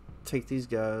take these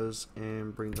guys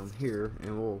and bring them here,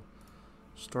 and we'll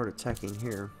start attacking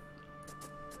here.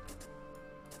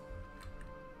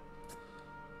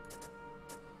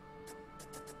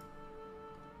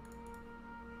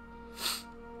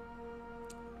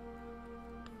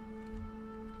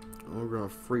 We're going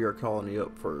to free our colony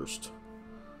up first.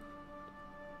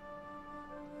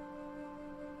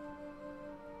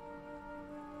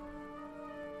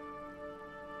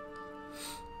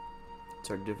 What's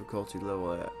our difficulty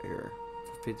level at here?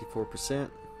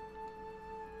 54%.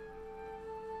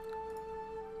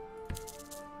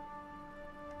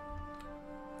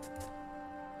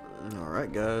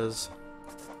 Alright, guys.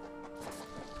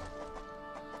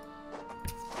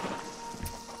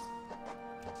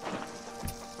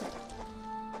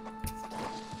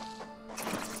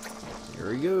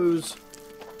 There he goes.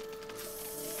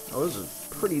 Oh, those are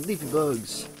pretty leafy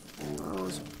bugs. Oh,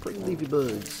 those are pretty leafy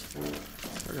bugs.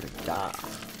 They're gonna die.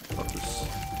 Fuckers.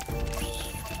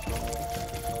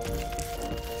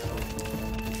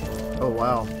 Oh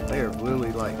wow, they are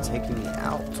literally like taking me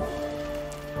out.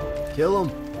 Kill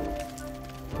them.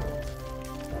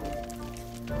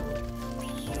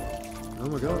 Oh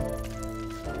my god.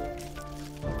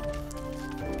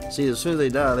 See, as soon as they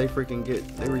die, they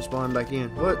respawn back in.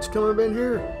 What's coming up in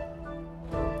here?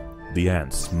 The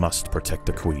ants must protect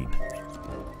the queen.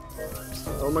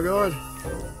 Oh my god.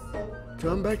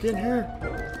 Come back in here.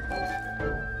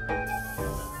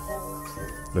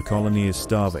 The colony is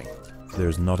starving.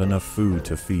 There's not enough food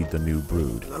to feed the new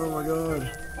brood. Oh my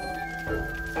god.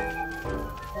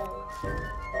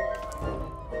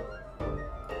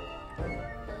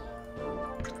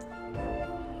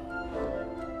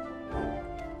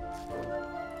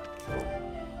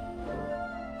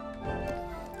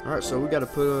 Alright, so we gotta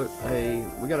hire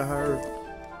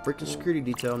freaking security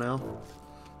detail now.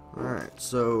 Alright,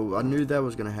 so I knew that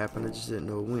was gonna happen, I just didn't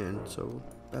know when. So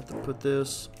I have to put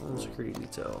this on security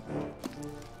detail.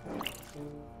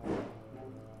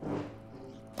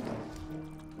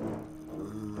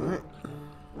 Alright.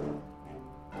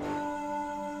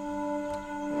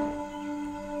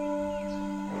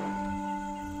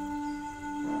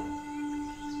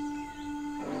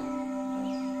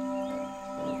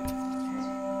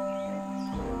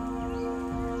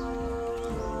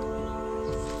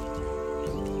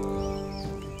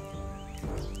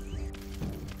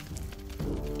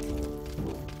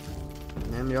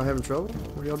 Y'all having trouble?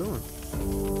 What are y'all doing?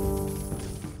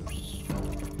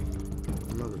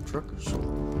 Another truckers.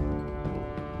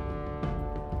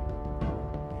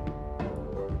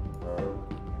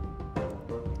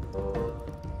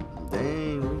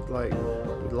 Dang,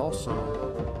 we lost some.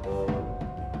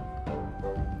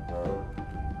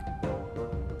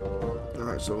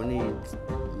 Alright, so we need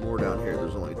more down here.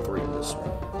 There's only 3 in this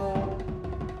one.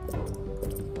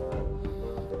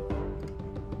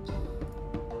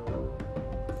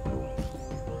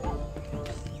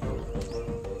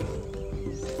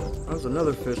 That was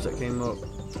another fish that came up.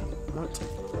 What?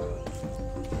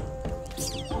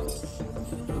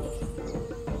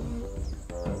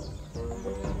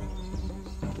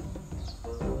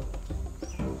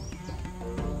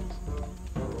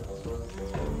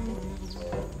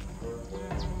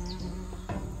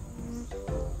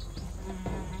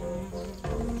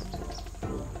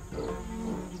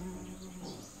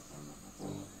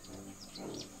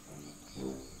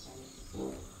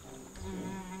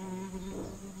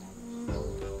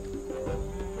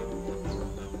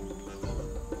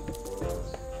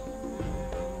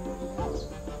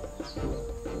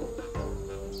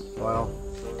 Wow.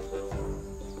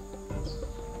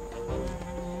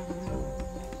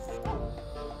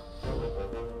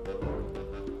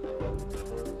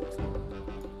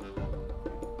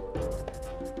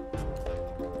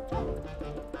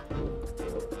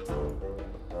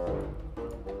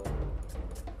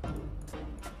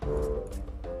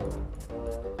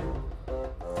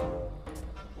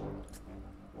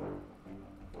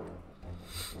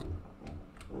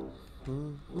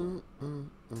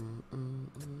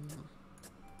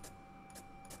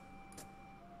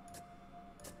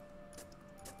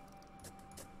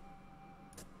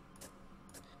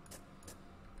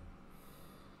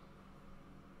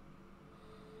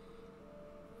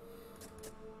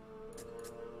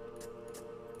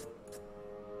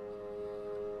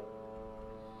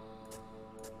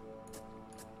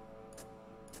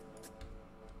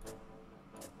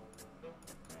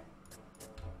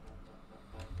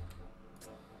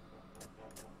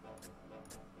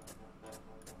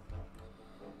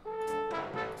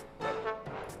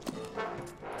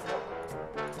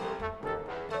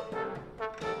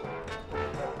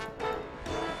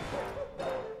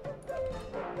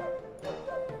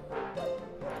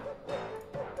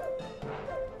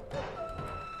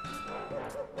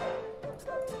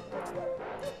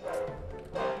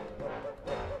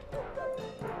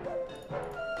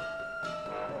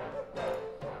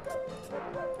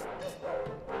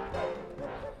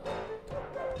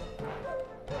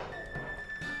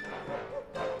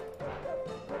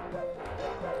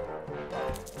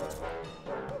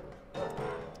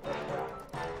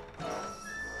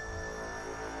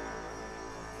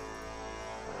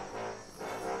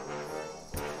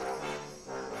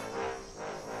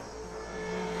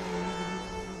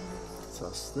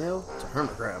 A snail? It's a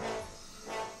hermit crab.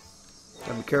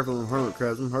 Gotta be careful of them hermit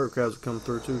crabs. Them hermit crabs will come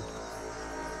through too.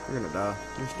 You're gonna die.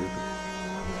 You're stupid.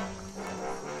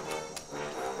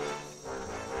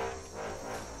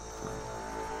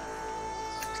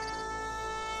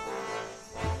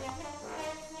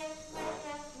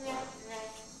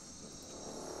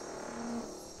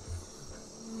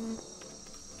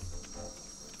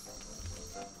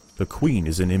 The queen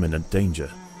is in imminent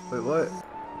danger. Wait, what?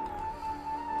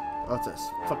 Oh, it's that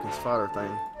fucking spider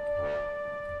thing.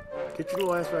 Get your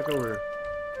little ass back over here.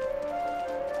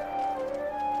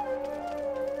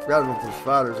 Forgot about those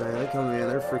spiders, man. They come in,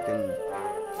 they're freaking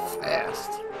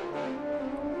fast.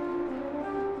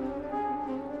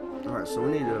 Alright, so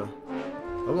we need to...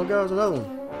 Oh my god, there's another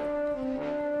one.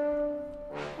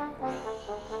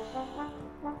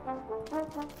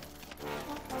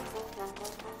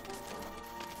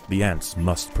 The ants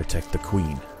must protect the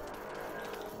queen.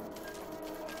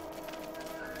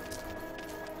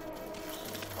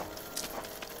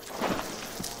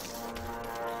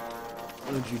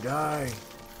 Would you die?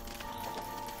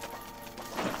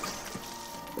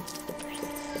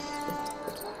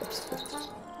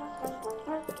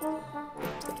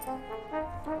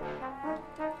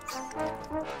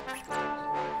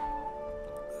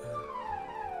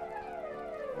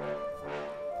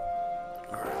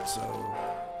 Alright, so...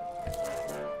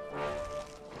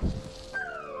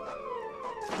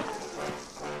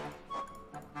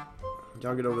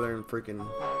 Y'all get over there and freaking...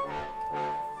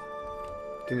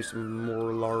 Give me some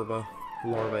more larvae.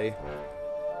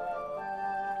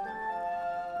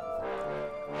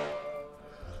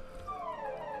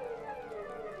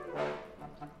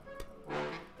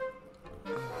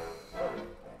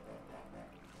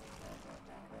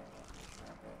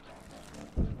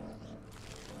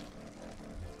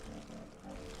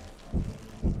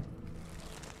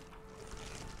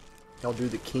 Y'all do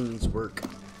the king's work.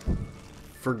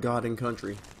 For God and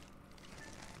country.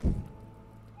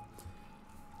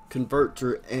 Convert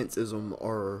to antism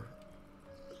or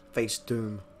face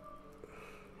doom.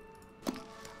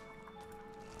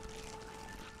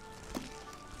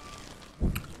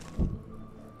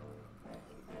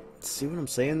 See what I'm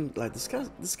saying? Like this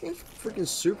game's freaking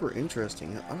super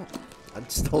interesting. I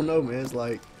just don't know, man. It's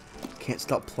like can't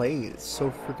stop playing it. It's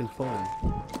so freaking fun.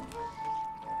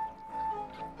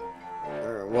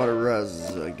 Alright, water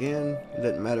rises again. It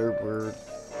doesn't matter.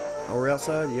 Are we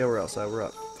outside? Yeah, we're outside. We're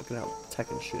out. Fucking out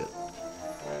attacking shit.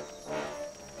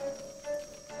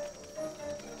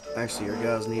 Actually, our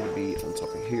guys need to be on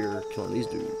top of here killing these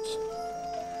dudes.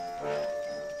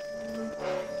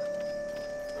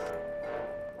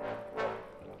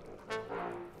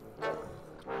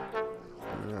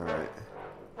 Alright.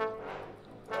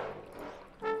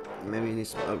 Maybe you need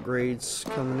some upgrades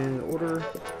coming in order.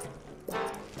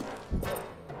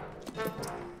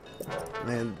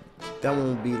 And that one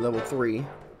will be level 3.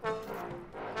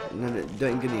 And then it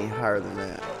doesn't get any higher than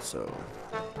that, so.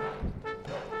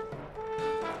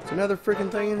 There's another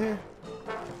freaking thing in here?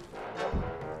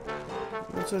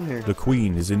 What's in here? The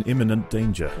queen is in imminent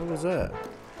danger. What was that?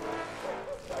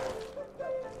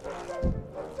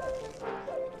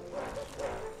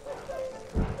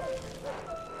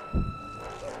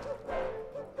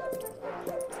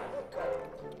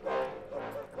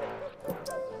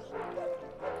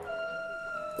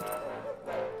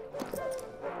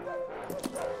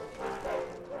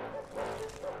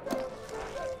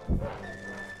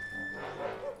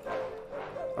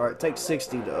 Alright, take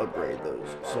 60 to upgrade those,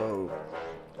 so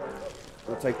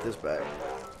we'll take this back.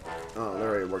 Oh, they're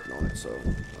already working on it, so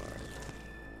alright.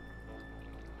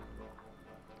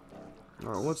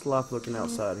 Alright, what's life looking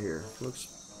outside here?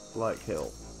 Looks like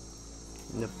hell.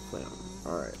 Nipple clam.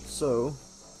 Alright, so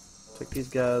take these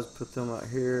guys, put them out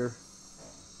here.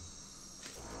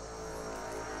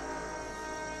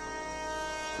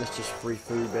 That's just free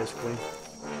food, basically.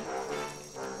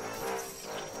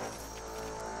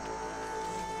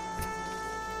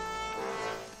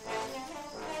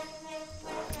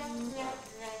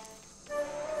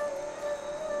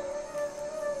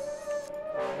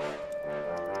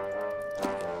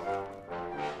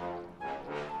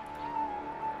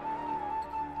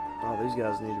 Oh, these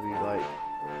guys need to be like...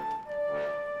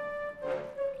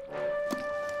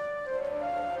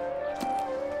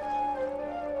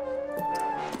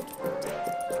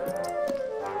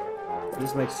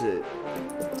 This makes it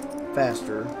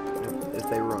faster if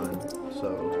they run, so...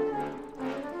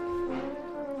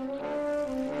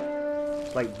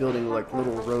 It's like building like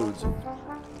little roads.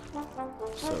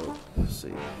 So, let's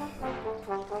see.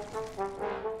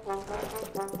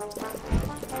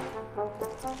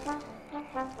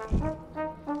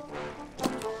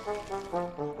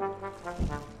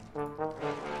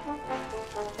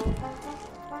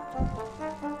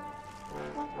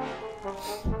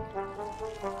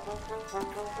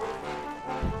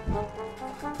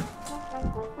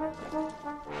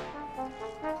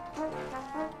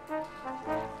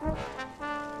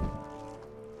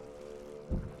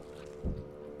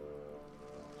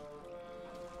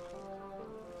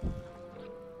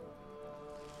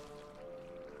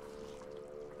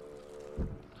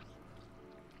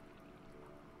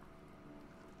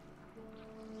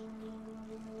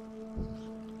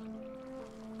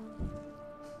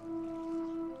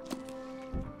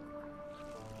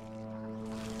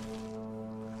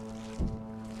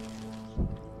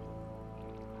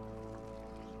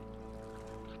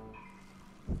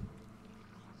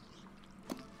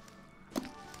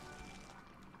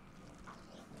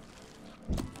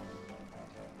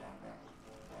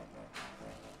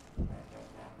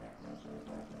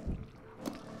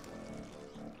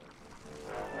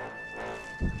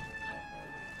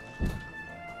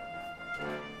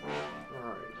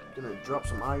 drop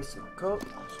some ice in a cup.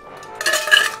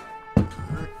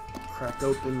 Alright, crack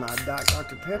open my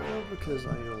Dr. Pepper because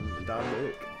I am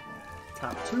diabetic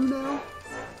type 2 now.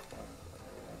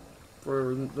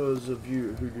 For those of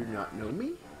you who do not know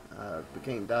me, I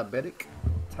became diabetic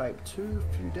type 2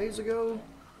 a few days ago.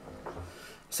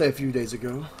 Say a few days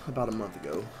ago, about a month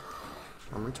ago.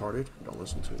 I'm retarded, don't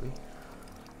listen to me.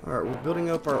 Alright, we're building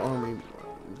up our army.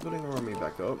 Building our army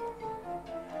back up.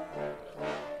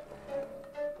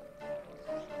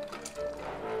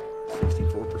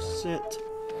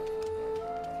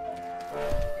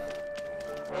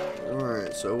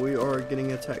 Alright, so we are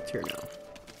getting attacked here now.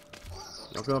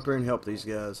 I'll come up here and help these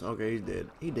guys. Okay, he's dead.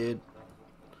 He did.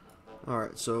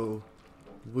 Alright, so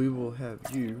we will have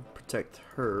you protect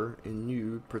her and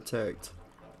you protect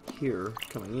here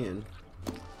coming in.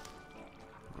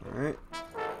 Alright.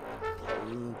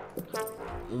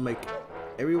 We'll make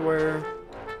everywhere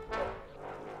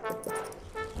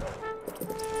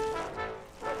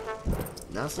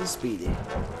nice and speedy.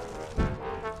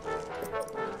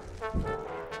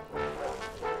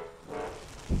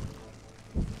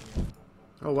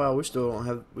 Oh wow, we still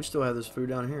have this food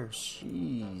down here.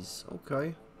 Jeez,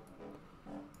 okay.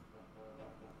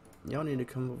 Y'all need to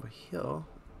come over here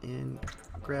and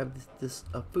grab this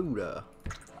food.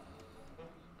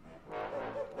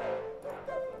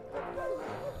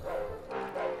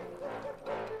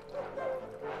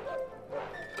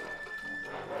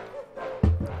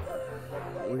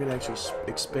 We can actually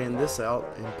expand this out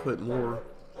and put more,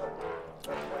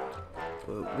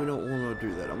 but we don't want to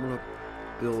do that. I'm gonna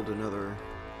build another.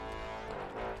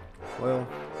 Well,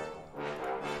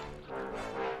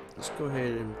 let's go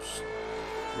ahead and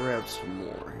grab some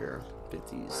more here. Get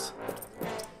these.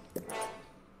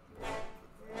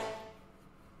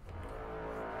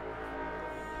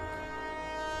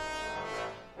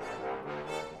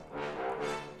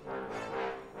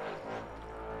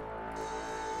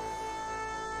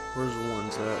 Where's the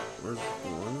ones at? Where's the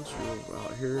ones? You're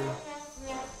out here.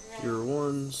 Your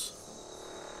ones.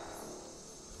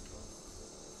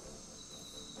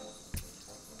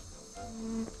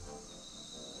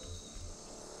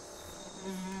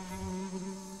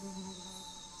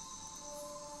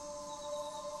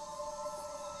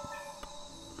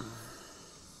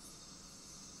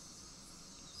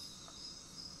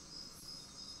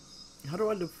 How do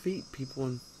I defeat people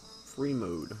in free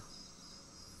mode?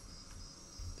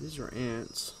 These are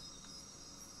ants.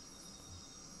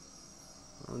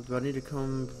 Do I need to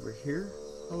come over here?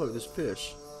 Oh look, there's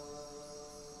fish.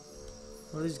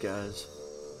 What are these guys?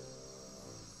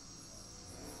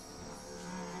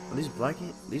 Are these black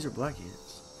ants? These are black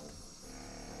ants.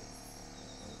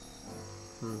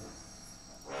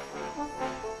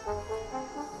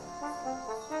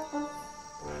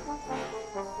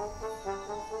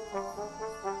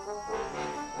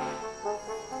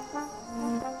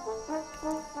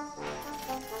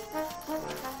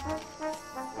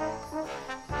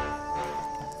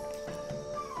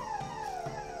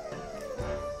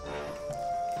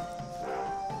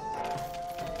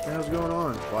 What the hell's going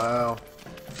on? Wow.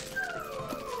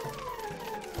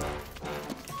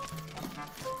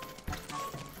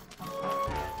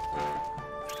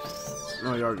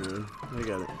 Oh, y'all good. We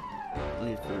got it. We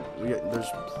need food. There's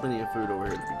plenty of food over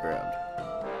here to be grabbed.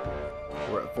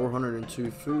 We're at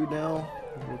 402 food now.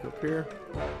 Look up here.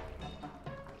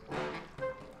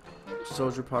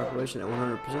 Soldier population at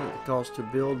 100%. The cost to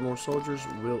build more soldiers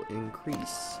will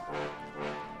increase.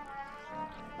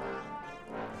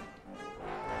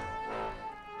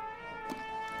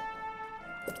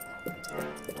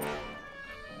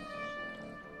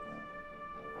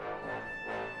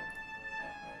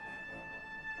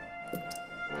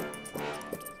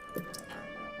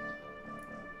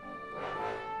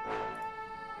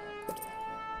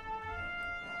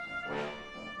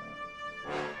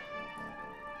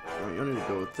 Alright, y'all need to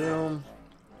go with them.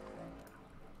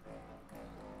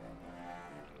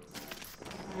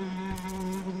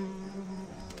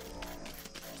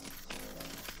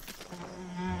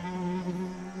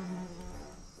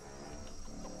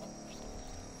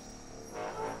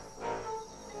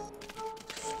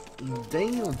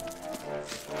 Damn.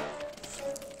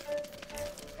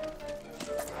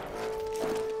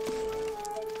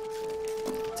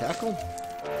 Tackle?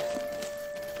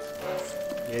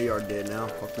 Yeah, you are dead now,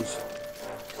 fuckers.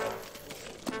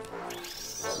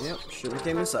 Yep, should have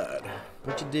came inside.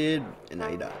 But you did, and now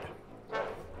you died.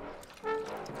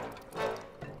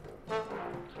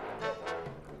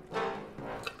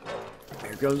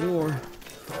 Here goes more.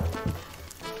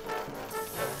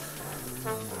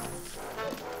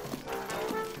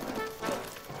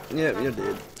 Yep, you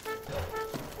did.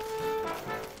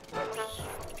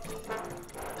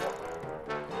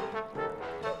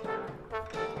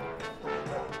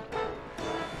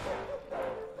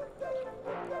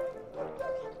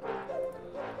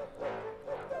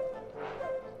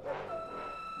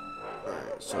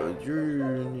 So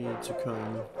you need to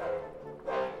come.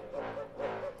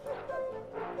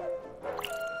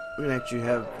 We can actually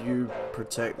have you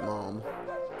protect Mom.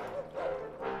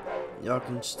 Y'all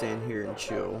can stand here and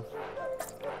chill.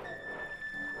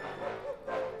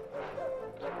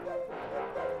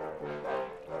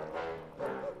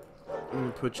 I'm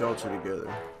gonna put y'all two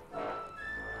together.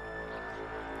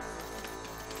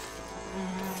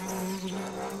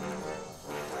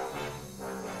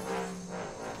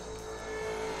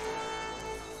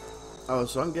 Oh,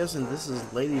 so I'm guessing this is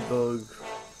Ladybug.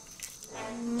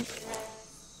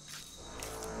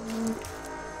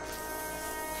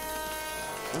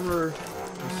 Remember,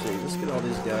 let's see, let's get all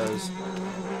these guys.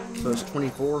 So it's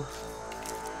 24.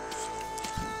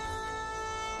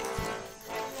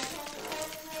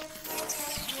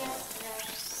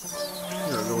 I'm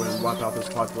gonna go ahead and wipe out this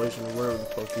population or wherever the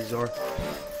fuck these are.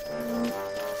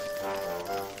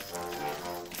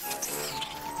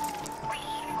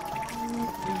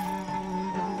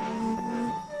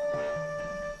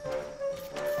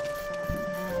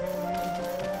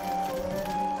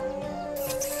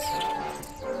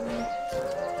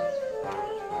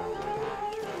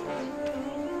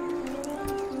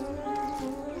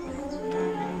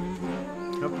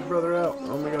 Help your brother out.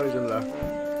 Oh my god, he's gonna die.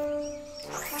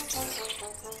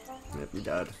 Yep, he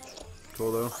died.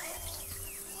 Cool though.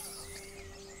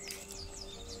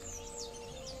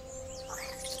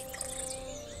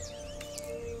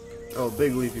 Oh,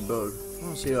 big leafy bug. I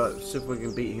want to see if we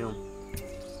can beat him.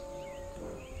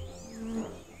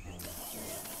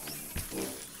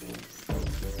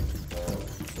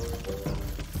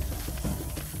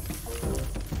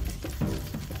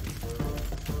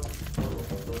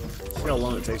 See how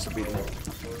long it takes to beat him.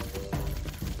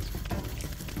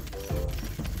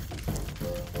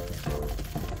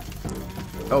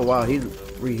 Oh wow, he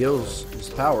re-heals his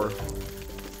power.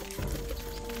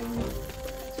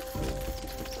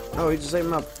 Oh, he just ate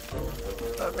my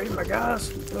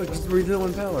guys. Look, he's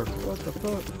re-healing power. What the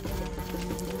fuck?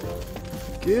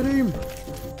 Get him!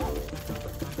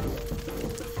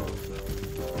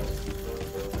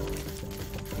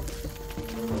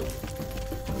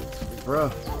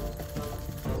 Bruh.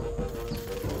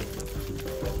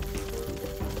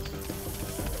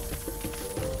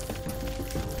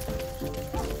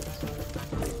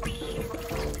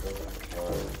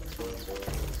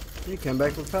 He came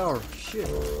back with power. Shit.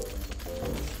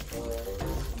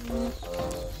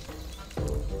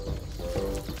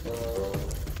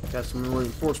 Got some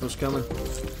reinforcements coming.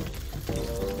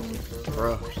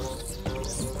 Bruh.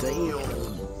 Damn.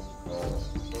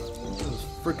 This is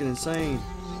freaking insane.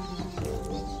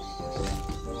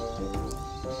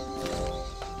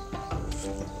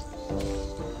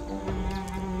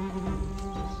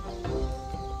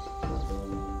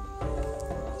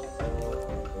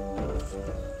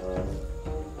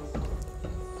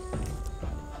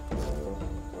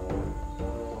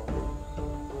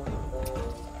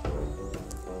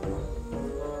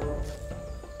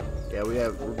 Yeah,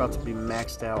 we're about to be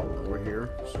maxed out over here,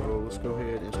 so let's go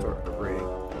ahead and start upgrading.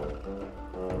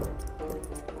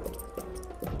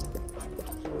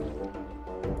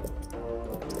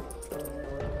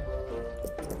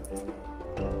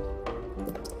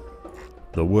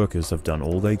 The workers have done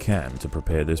all they can to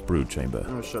prepare this brood chamber.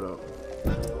 Oh, shut up.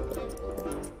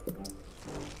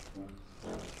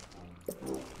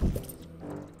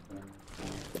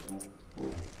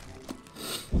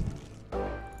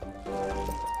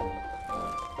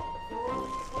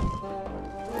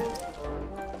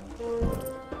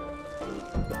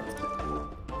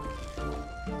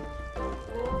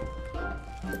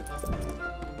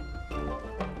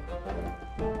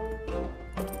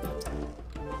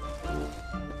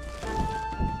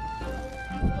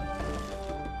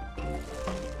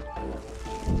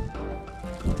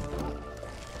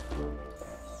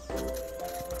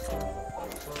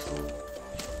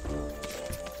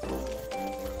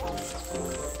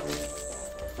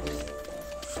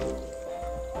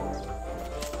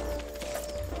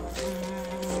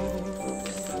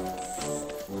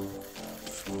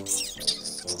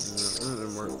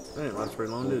 That didn't last very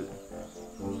long, did it?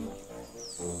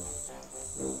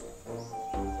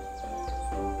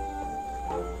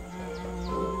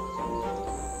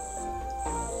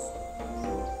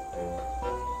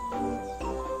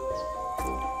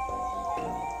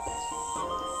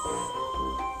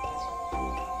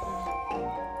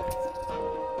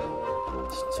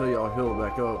 Until y'all heal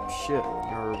back up. Shit.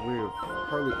 Or we're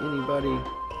hardly anybody.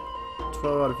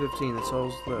 12 out of 15. That's all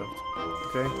that's left.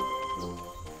 Okay.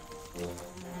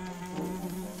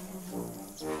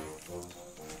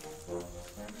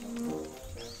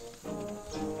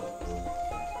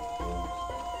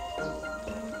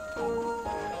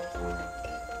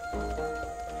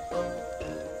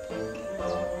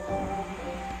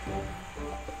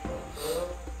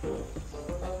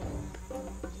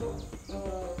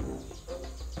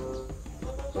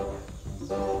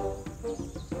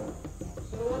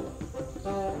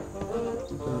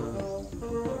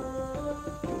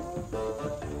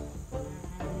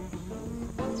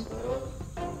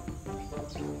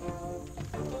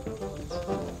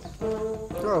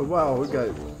 Oh wow, we got.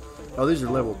 Oh, these are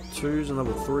level 2s and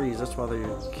level 3s. That's why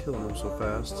they're killing them so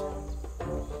fast.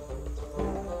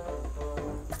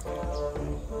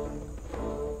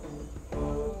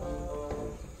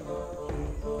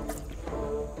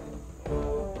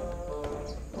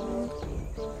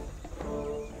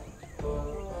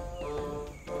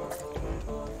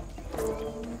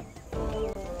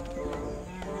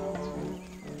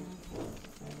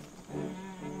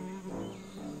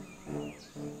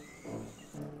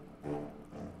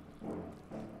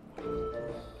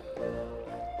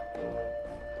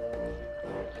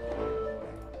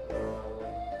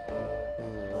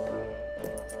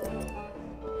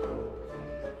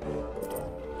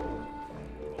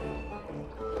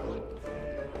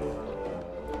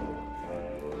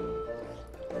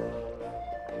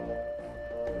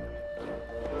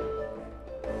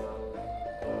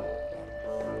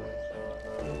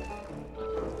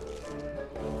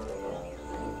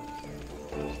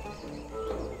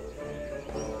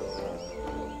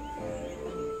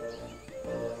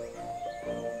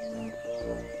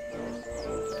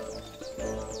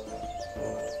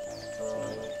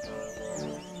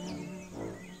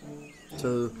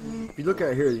 So if you look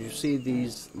out here, you see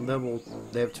these level.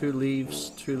 They have 2 leaves,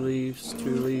 2 leaves,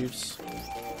 2 leaves.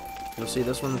 You'll see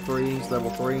this one 3 is level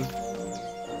 3.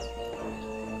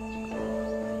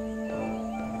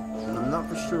 And I'm not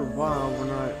for sure why we're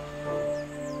not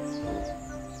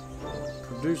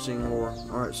producing more.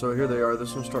 All right, so here they are.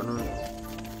 This one's starting to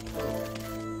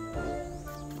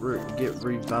get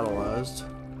revitalized.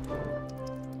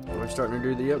 We're starting to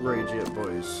do the upgrades yet,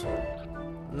 boys.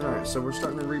 Alright, so we're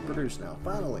starting to reproduce now.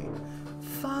 Finally!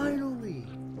 Finally!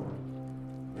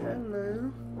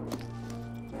 Hello!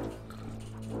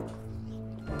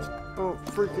 Oh,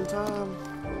 freaking time!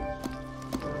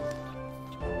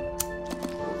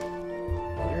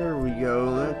 There we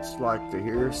go. That's like to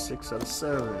hear. 6 out of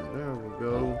 7. There we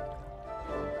go.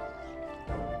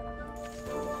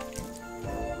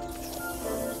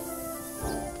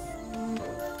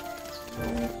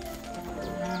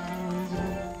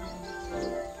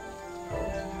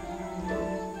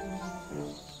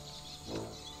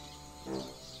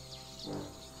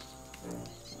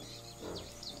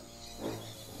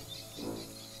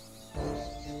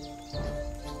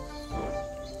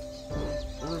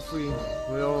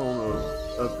 We all want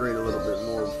to upgrade a little bit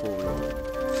more before we.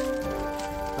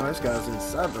 Oh, this guy's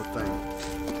inside the thing.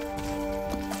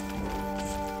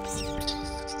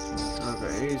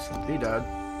 Okay, he died.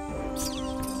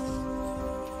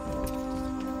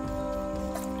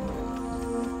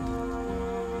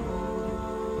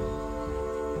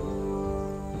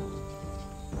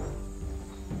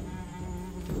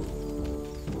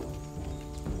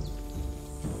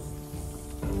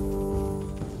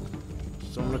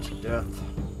 So much death.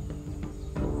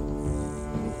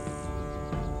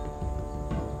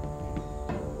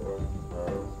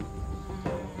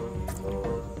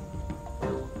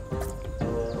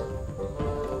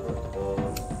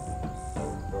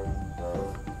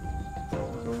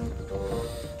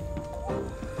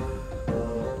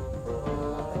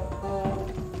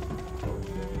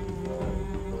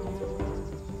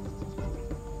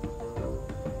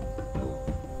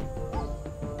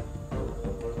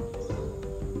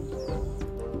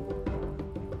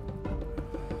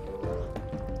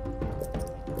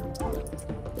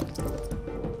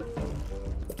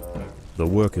 The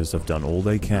workers have done all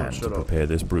they can to Shut up. prepare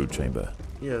this brood chamber.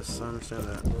 Yes, I understand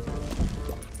that.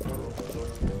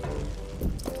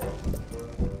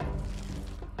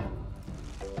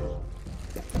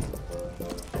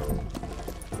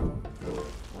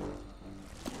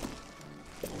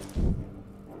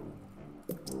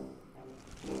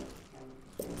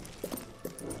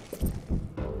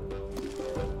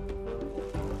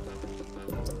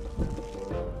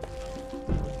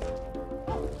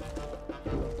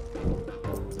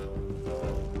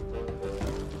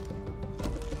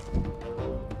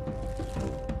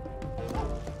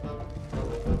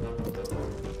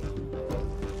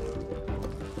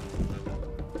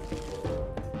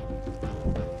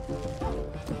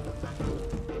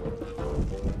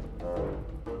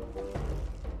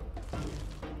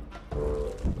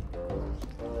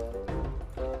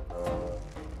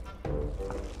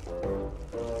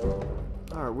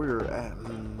 We're at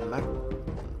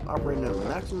operating at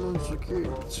maximum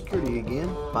security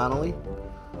again, finally.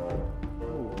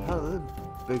 Ooh, how did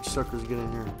the big suckers get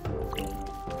in here?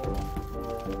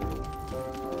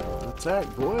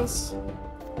 Attack, boys!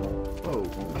 Whoa,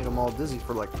 made them all dizzy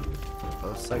for like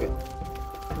a second.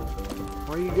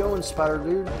 Where you going, Spider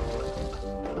Dude?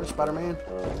 Where's Spider-Man?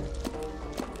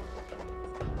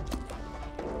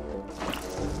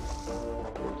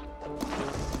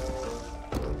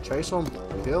 Chase them.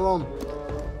 Kill them.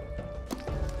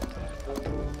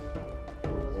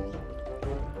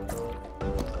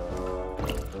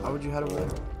 How would you head over there?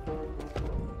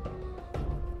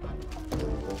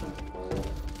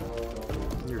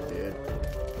 You're dead.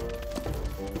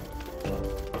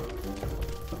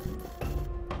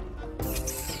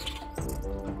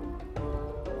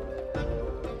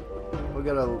 We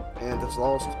got a ant that's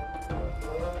lost.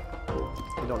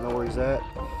 We don't know where he's at.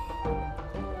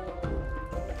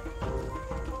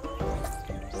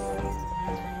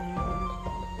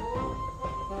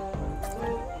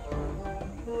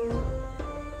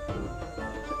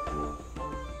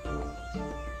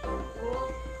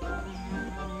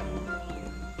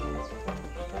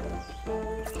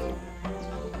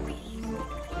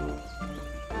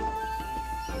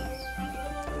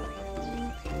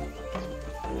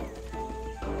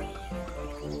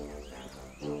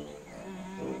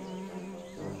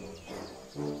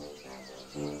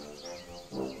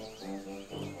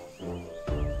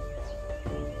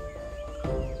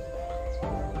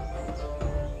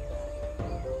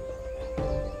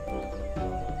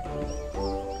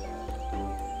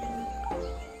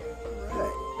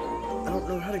 I don't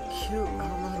know how to kill. I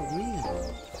don't know how to win.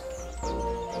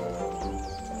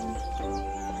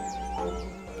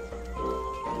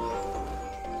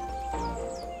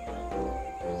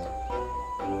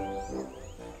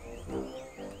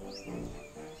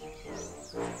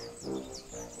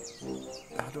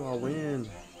 How do I win?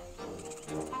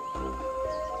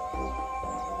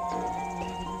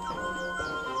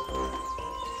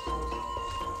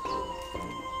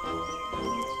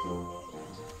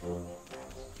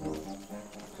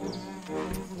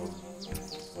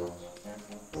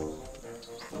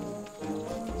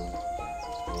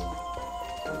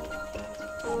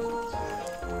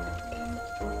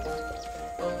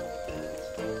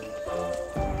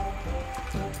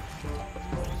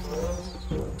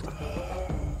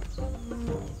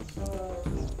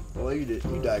 Well, you did.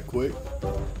 You died quick.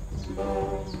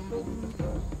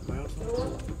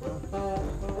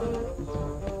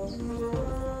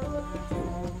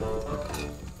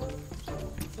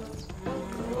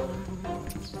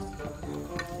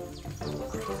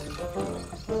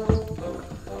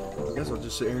 I guess I'll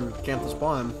just sit here and camp the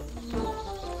spawn.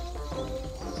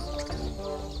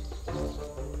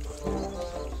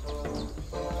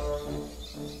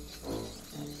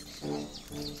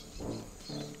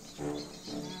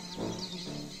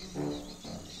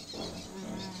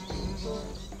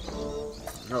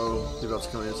 Uh-oh, he's about to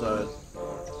come inside.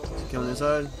 Is he coming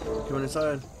inside? Coming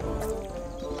inside.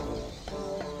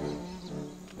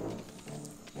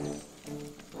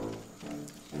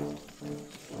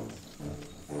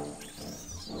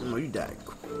 Oh, you died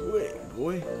quick,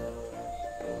 boy.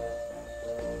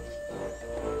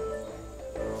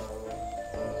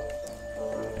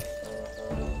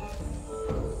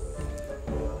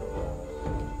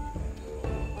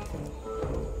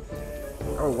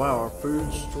 Oh wow, our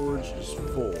food storage is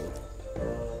full.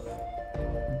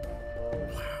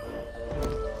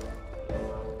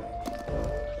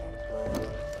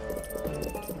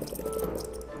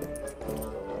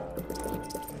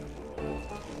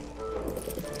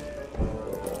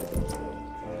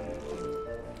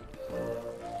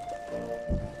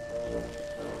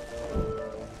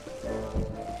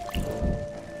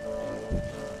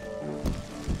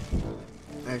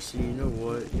 Actually, you know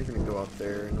what? You're gonna go out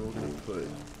there and we're gonna put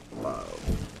 5.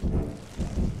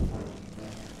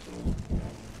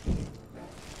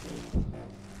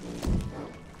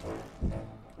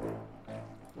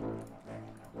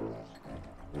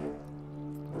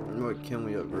 And what can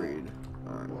we upgrade?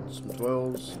 Alright, some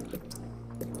 12s.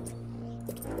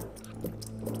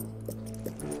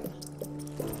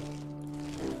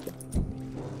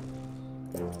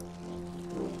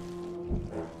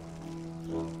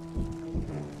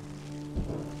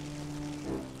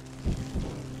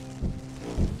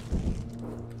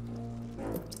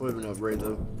 We'll even upgrade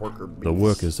the worker beast. The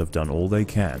workers have done all they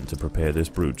can to prepare this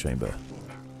brood chamber.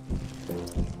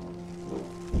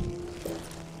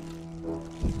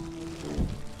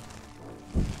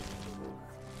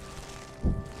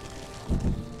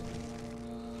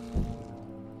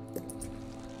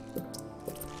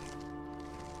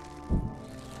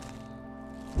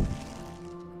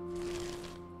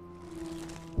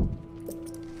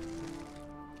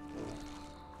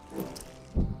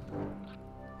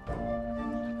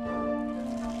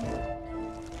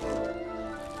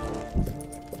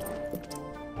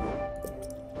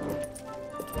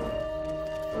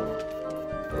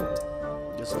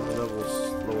 Get some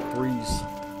levels, level 3s.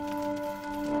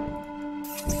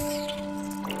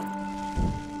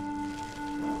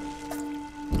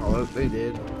 Oh, they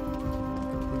did.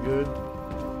 looking good.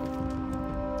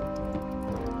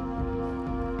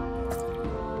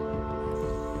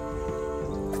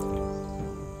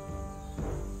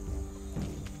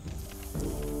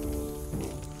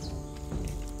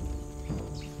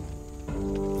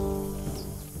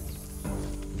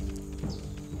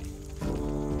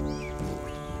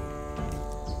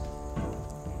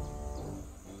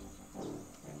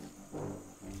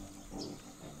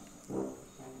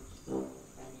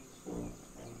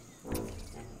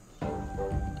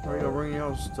 Where y'all bring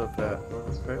y'all stuff at?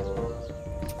 Okay.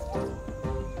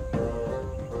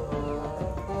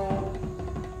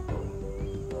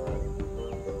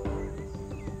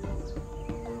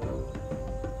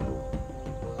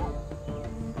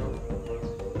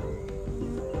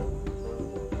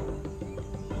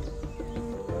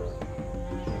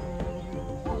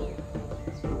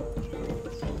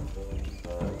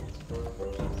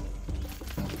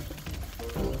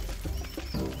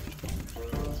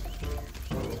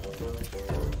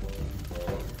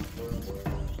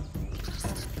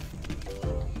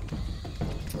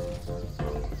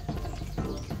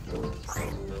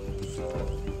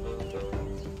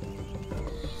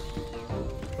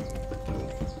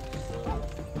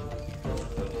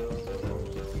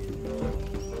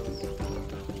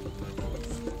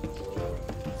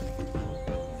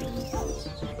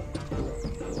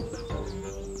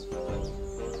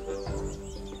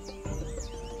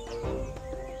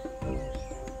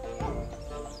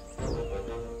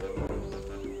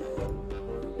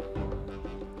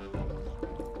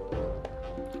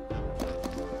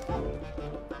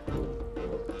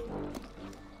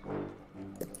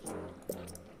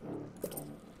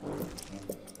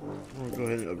 We'll go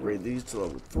ahead and upgrade these to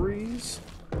level 3s.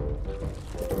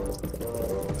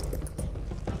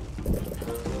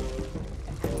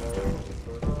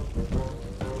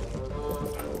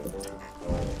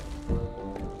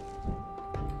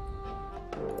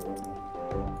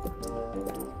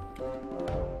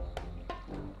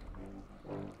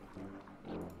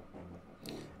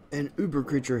 An uber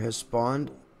creature has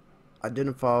spawned,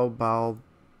 identifiable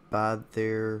by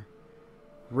their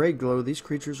red glow. These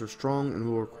creatures are strong and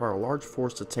will require a large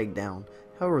force to take down.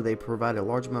 However, they provide a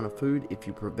large amount of food if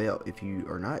you prevail. If you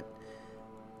are not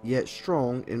yet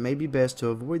strong, it may be best to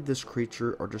avoid this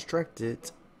creature or distract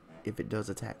it if it does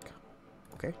attack.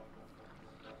 Okay.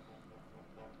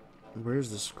 Where's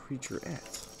this creature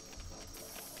at?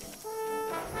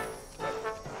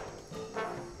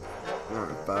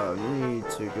 Alright, Bob, you need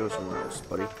to go somewhere else,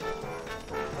 buddy.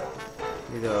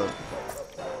 You need to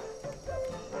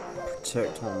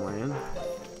protect homeland.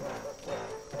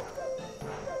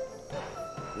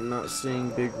 I'm not seeing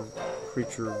big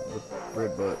creature with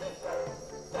red butt.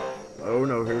 Oh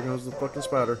no, here comes the fucking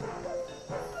spider.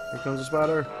 Here comes the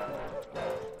spider.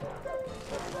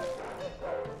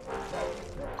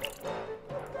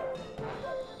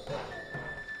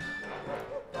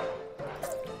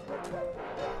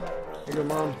 Here you go,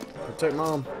 Mom. Protect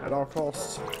Mom at all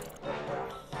costs.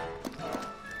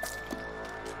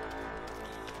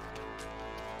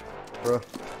 Bruh.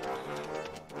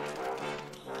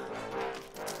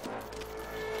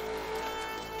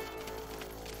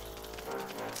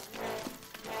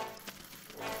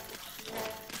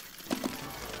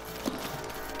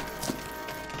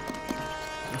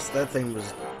 That thing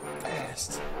was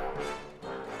fast.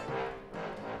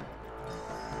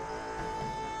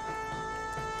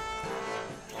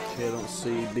 Okay, I don't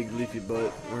see big leafy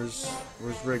butt. Where's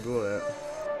red glow at?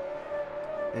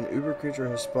 An uber creature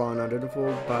has spawned.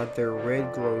 Identified by their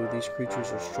red glow, these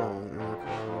creatures are strong and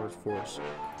require a large force.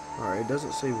 Alright, it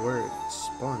doesn't say where it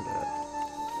spawned at.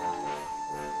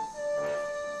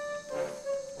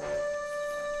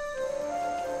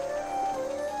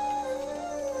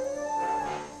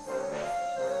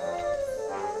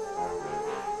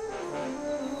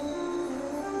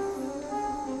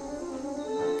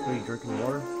 Are you drinking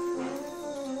water?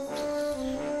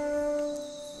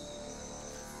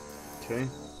 Okay.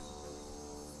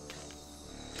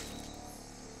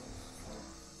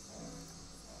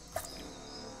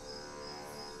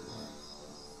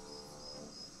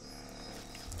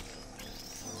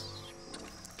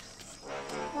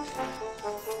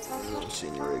 I don't see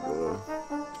any red glow. I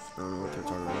don't know what they're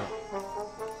talking about.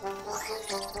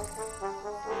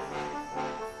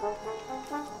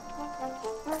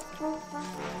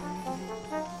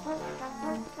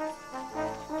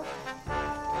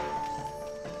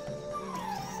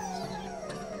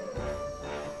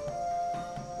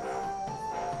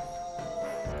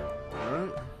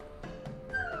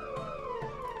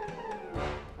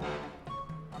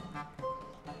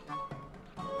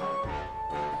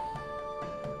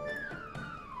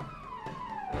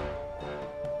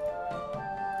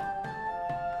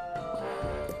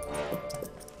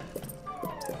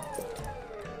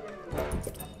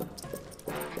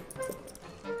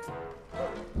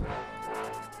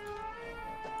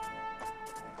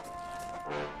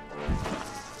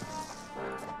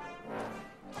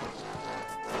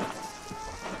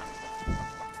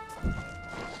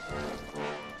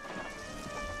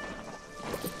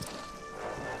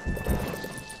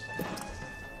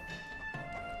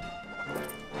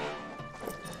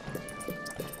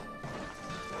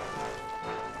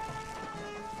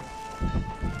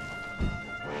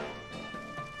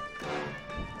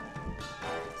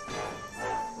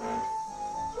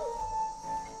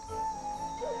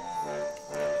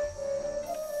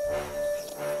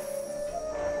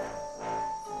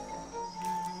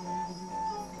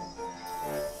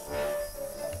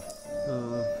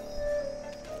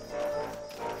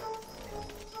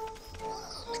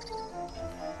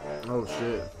 Oh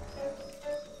shit.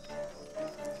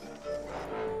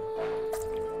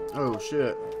 Oh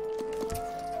shit.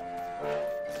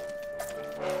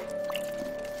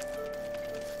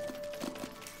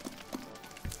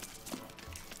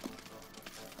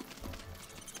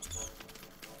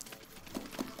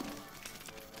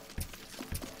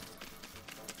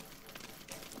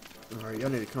 Alright, y'all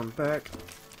need to come back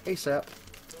ASAP.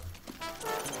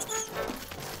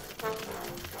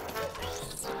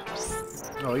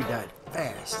 Oh, he died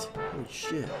fast. Holy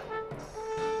shit.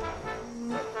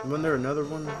 Wasn't there another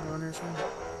one around here somewhere?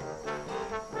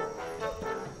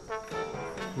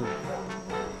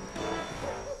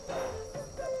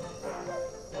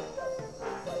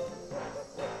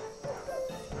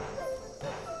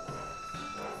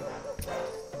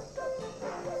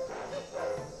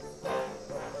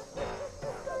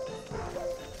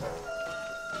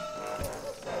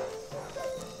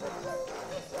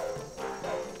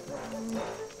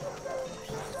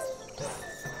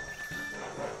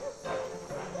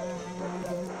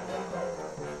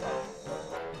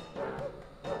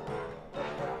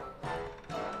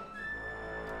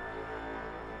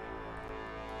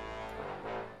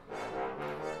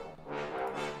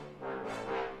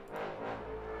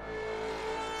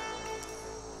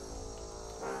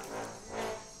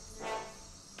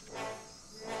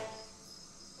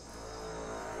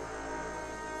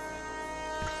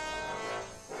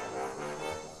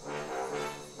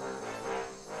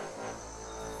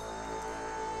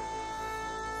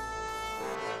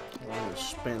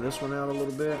 Span this one out a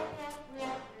little bit.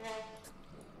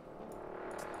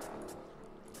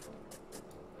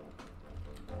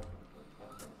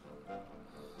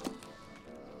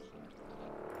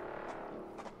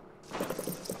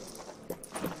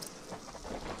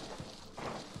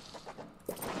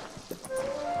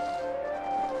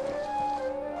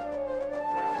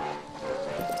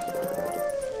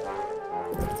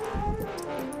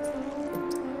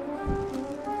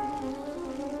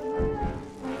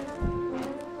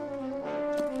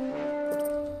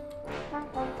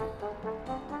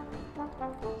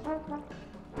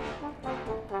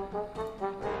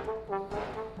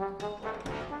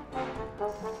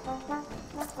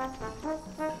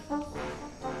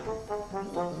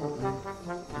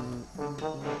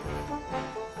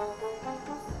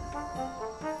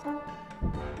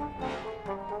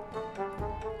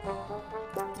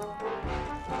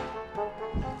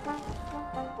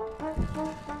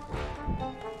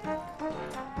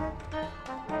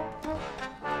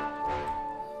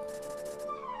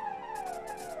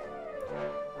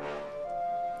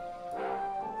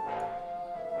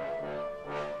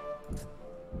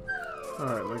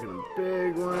 Alright, making a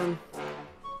big one.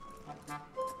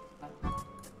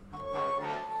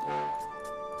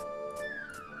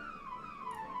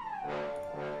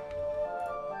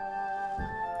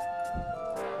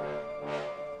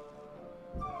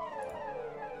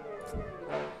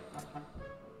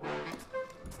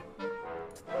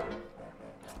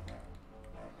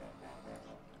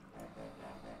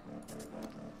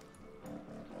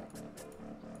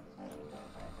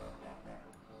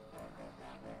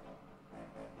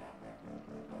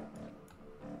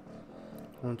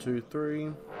 One, two,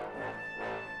 three.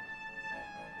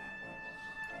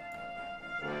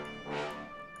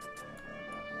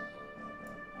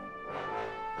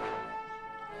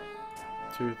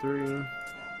 Two, three.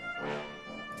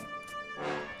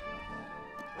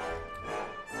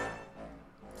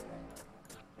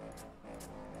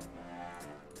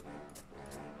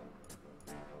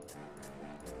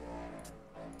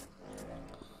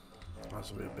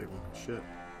 That's gonna be a big one. Shit.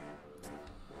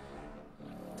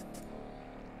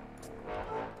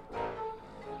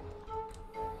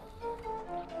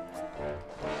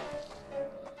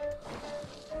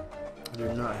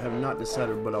 Have not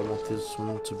decided what I want this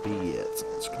one to be yet.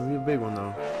 It's gonna be a big one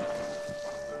though.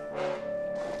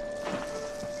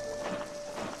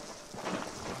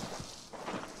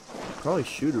 Probably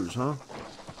shooters, huh?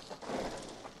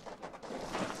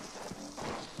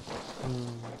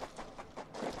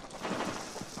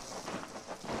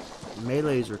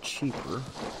 Melees are cheaper.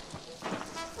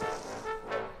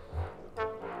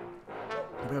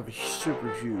 We have a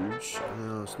super huge.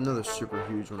 It's another super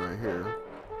huge one right here.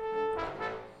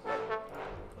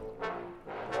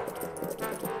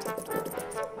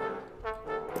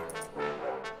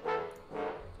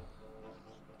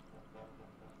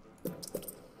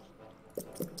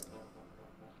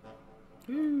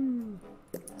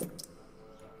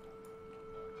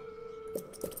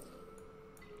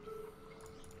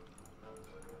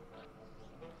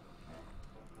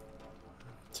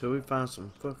 Till we find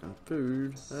some fucking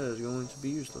food, that is going to be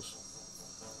useless.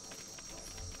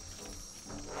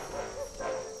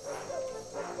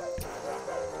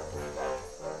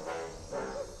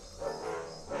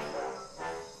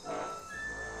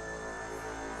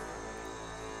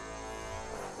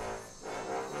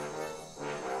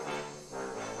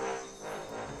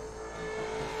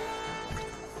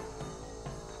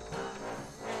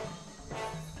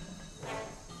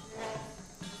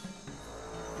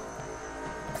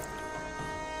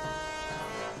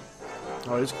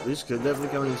 Oh, this could definitely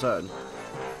come inside.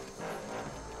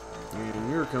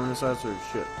 And you're coming inside through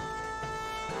shit.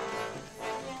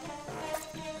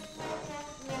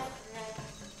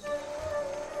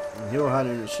 And he'll hide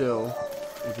in the shell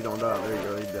if you don't die. There you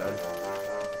go, he died.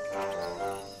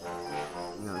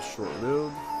 You got a short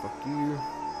build. Fuck you.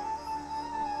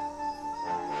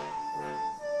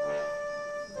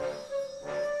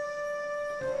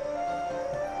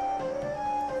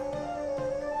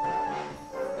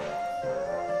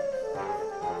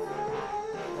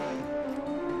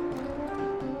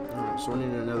 So I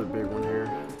need another big one here.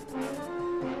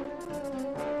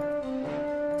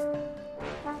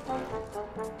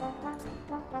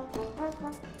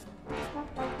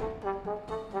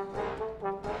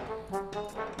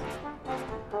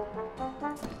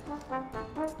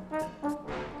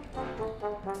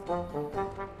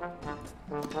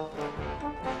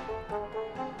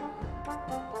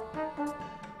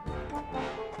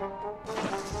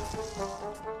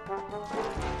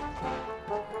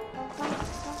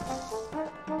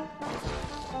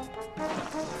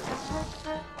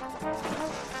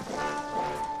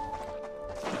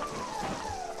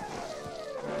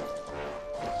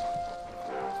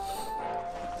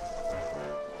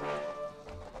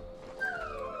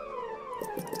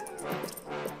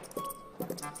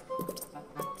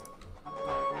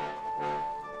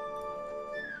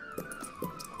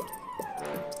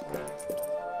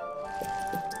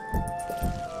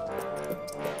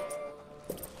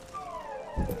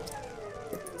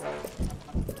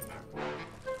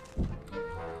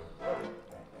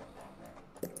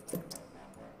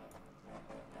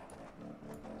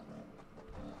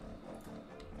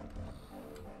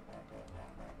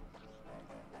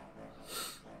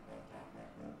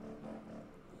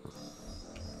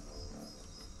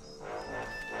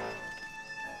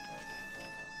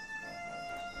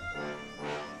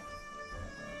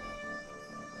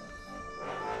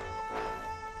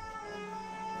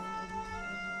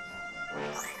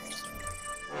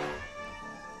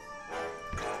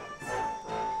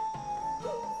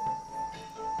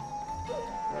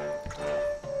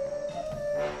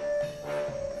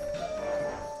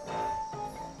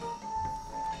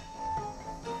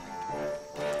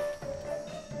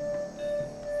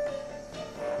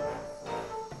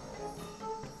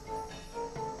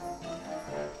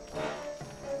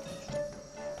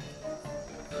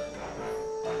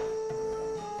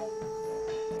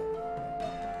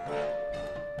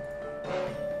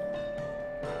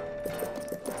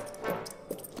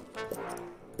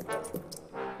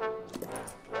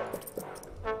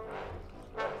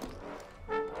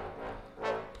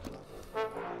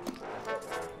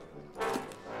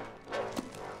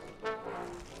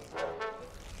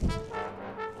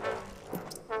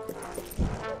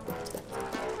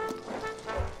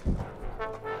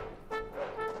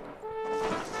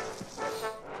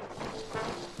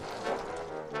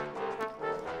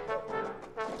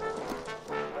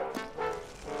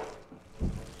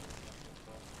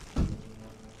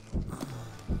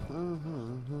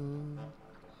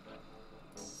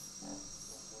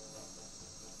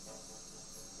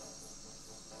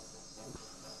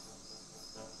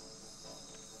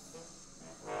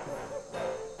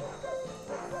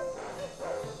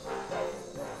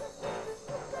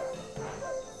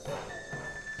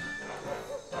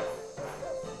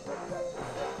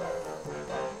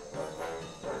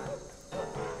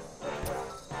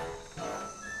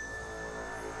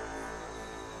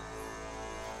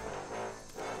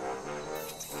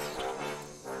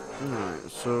 Alright,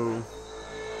 so...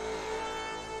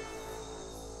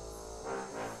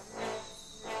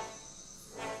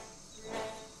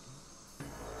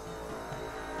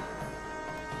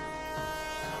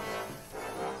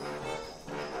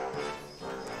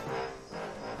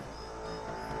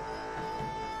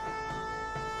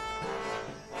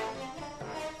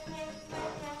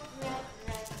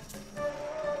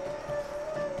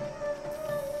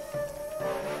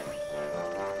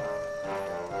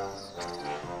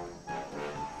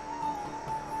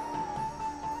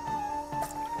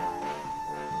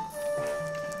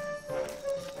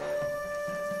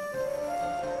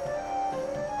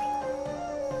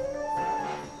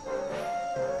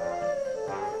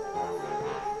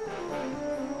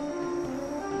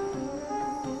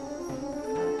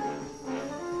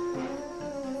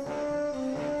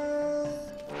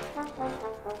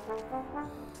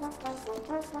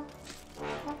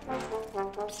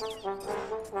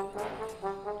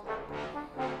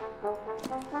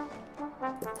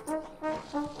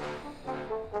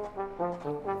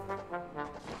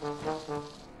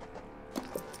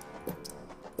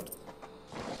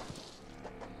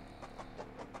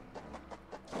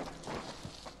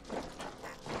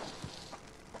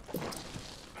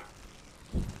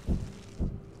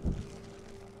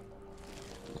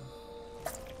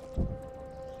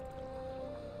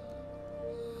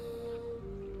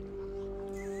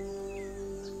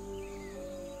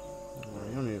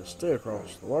 Stay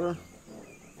across the water.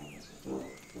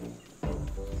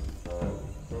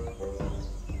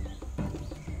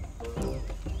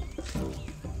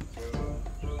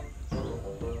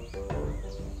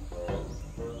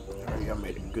 Alright, I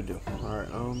made it. Good deal. Alright,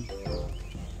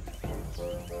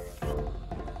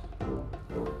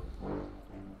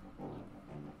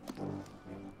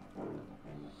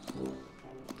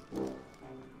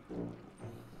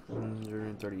 you're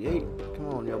in 38. Come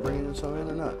on, y'all bringing some in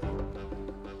or not?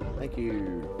 Thank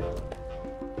you.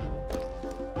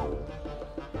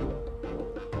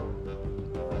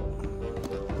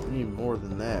 I need more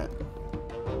than that.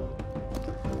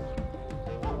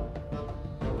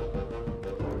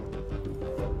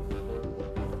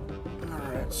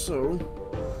 Alright, so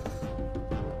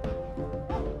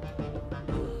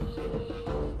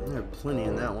I have plenty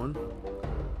in that one.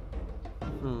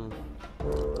 I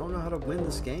don't know how to win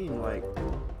this game. Like,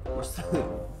 what's the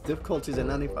difficulty's at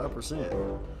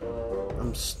 95%.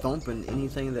 I'm stomping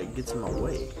anything that gets in my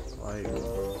way. Like,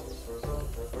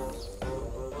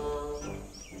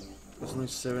 there's only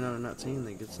 7 out of 19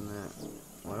 that gets in that.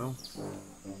 Well,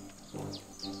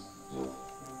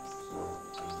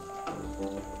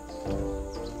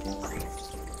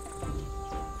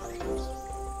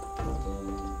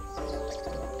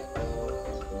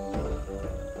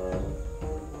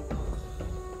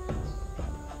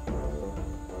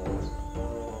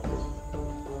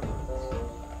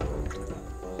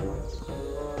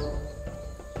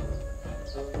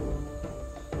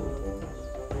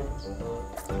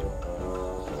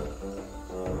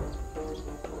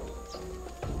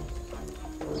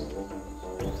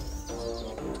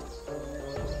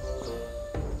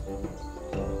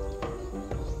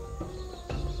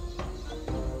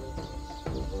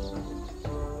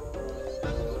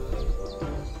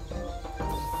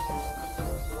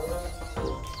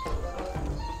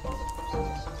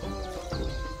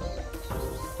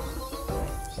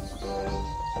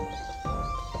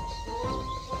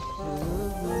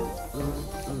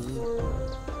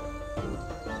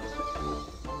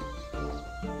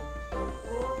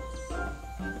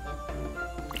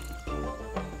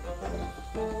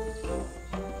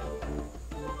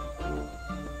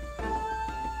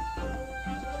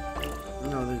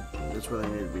 no, that's where they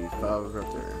need to be. 5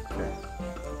 right there. Okay.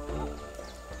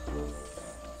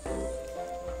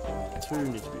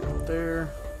 2 needs to be up there.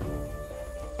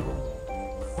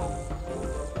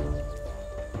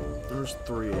 There's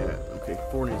 3 at. Okay,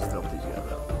 4 needs to help these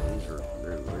guys out. These are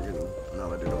they're getting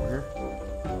another dude over here.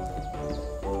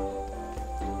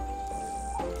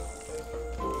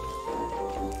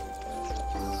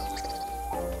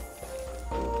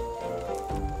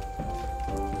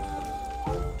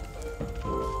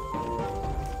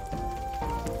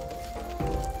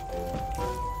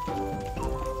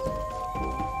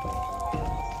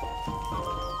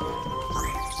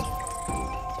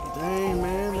 Dang,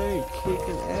 man, they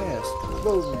kicking ass.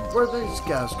 Whoa, where'd these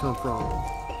guys come from?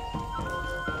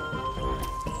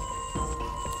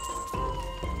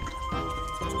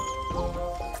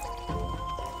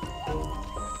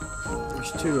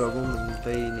 There's 2 of them, and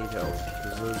they need help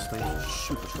because those things are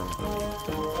super strong.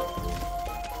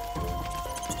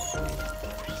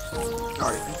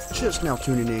 Alright, just now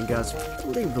tuning in, guys.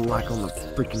 Leave the like on the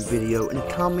freaking video and a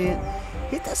comment.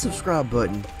 Hit that subscribe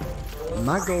button.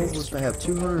 My goal was to have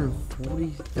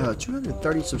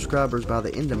 230 subscribers by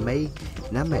the end of May,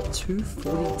 and I'm at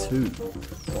 242.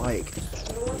 Like,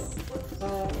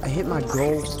 I hit my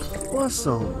goal plus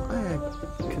some. I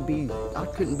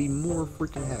couldn't be more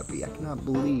freaking happy. I cannot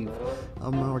believe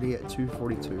I'm already at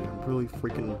 242. I'm really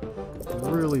freaking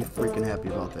happy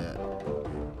about that.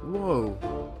 Whoa.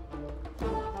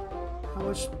 How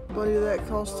much money did that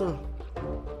cost to?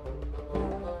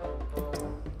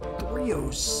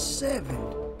 307,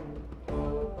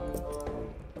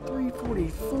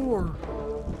 344,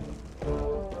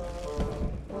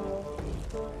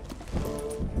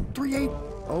 38.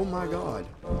 Oh my god.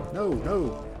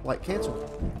 No, like cancel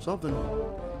something.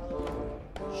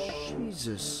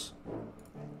 Jesus.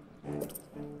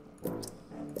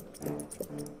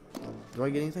 Do I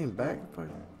get anything back if I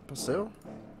sell?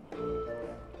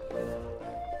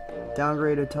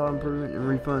 Downgraded tile improvement and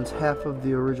refunds half of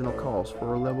the original cost.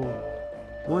 For level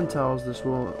 1 tiles, this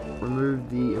will remove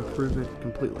the improvement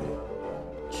completely.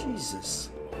 Jesus.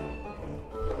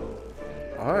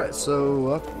 Alright,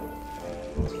 so I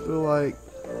feel like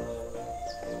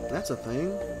that's a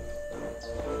thing.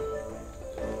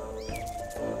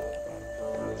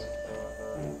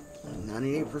 %,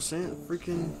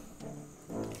 freaking.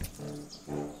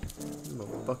 I'm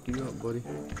gonna fuck you up, buddy.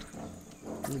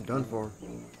 You're done for.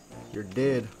 You're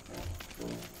dead.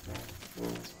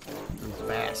 And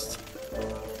fast.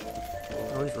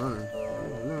 Oh, he's running. Oh,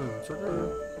 no,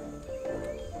 sucker.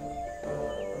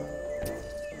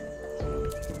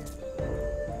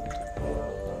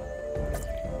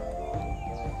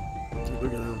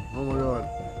 Look at him. Oh my god.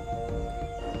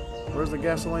 Where's the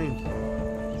gasoline?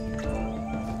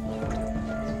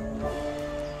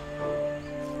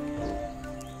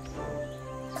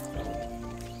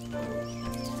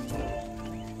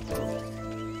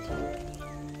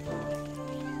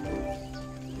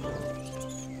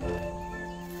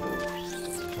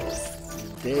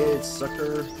 Dead,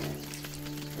 sucker.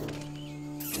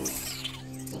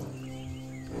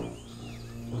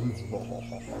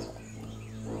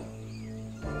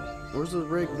 Where's the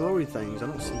red glowy things? I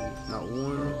don't see not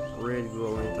one red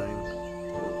glowing thing.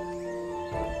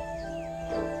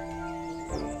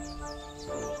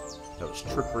 That was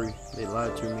trickery. They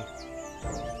lied to me.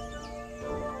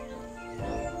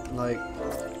 Like,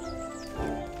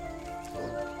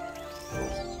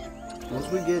 once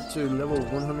we get to level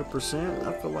 100%,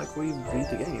 I feel like we beat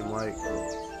the game. Like,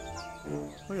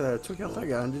 look at that. I took out that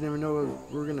guy and didn't even know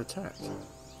we were getting attacked.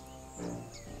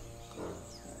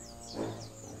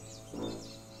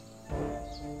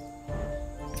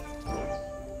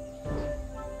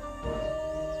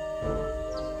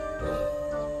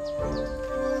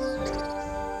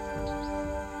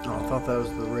 Oh, I thought that was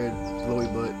the red glowy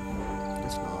butt.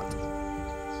 It's not.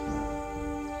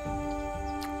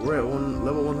 We're at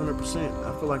level 100%.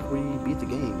 I feel like we beat the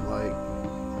game. Like,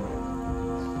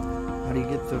 how do you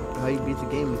beat the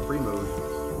game in free mode?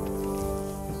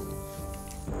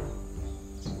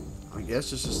 I guess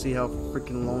just to see how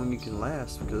freaking long you can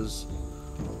last, because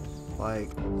like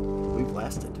we've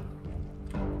lasted.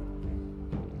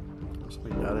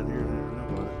 Somebody died in here.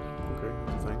 Okay,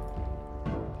 that's a thing.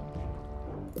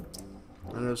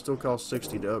 And it still costs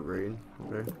 60 to upgrade.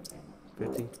 Okay,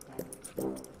 50.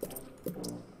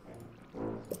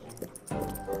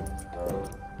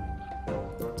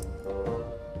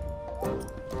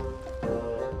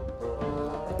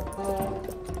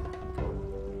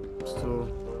 Still,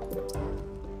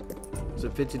 is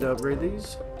it 50 to upgrade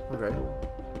these? Okay.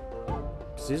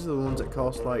 Cause these are the ones that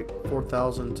cost like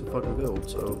 4,000 to fucking build.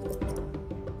 So.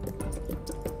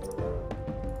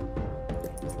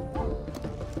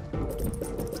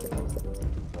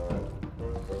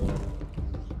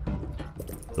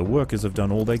 The workers have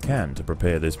done all they can to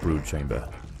prepare this brood chamber.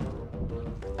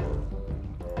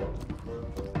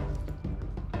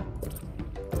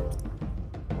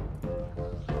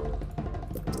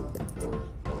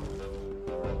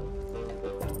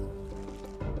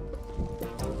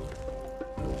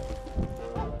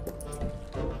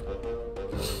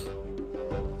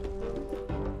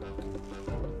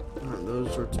 Alright,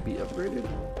 those are to be upgraded.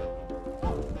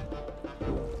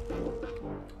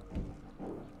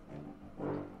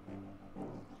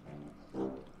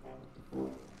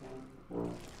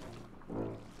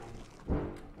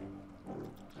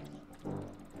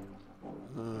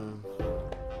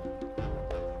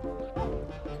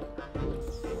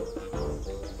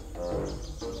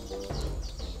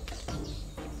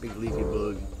 Big leafy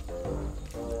bug.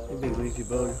 Hey, big leafy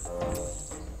bug.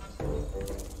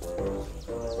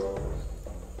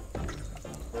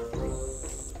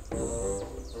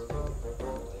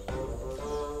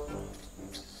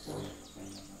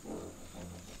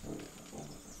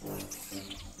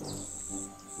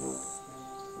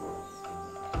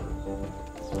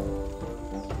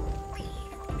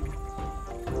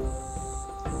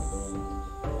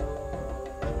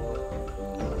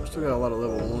 Still got a lot of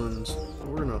level 1s.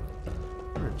 We're gonna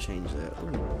change that.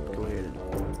 We're gonna go ahead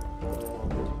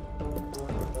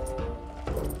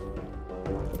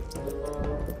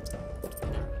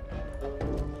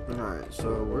and alright,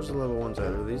 so where's the level 1s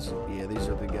at? Are these? Yeah, these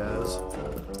are the guys.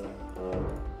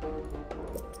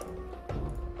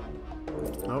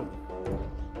 Oh.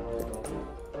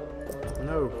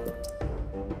 No.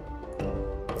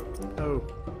 No.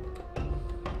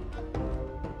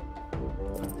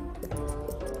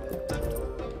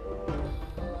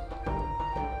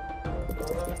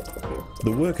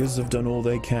 The workers have done all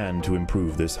they can to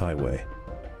improve this highway.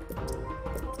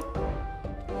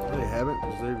 They haven't,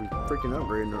 because they're freaking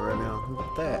upgrading it right now. Look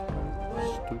at that.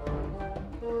 Stupid.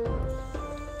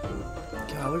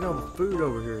 God, look at all the food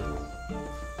over here.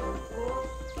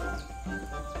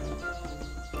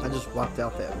 I just wiped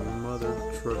out that mother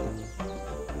trucking.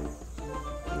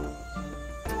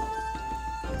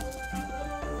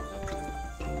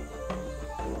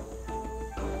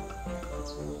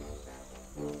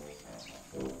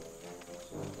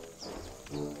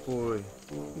 Boy,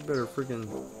 you better freaking.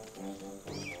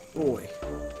 Boy.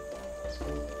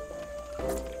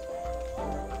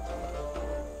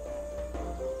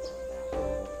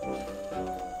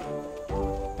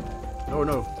 Oh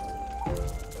no.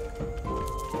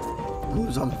 I'm gonna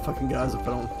lose all my fucking guys if I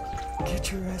don't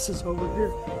get your asses over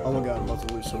here. Oh my god, I'm about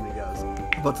to lose so many guys.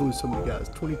 I'm about to lose so many guys.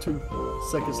 22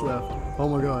 seconds left. Oh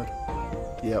my god.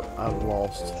 Yep, I've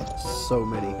lost so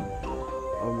many.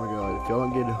 Oh my god, if y'all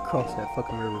don't get across that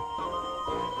fucking river.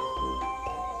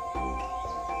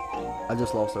 I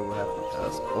just lost over half the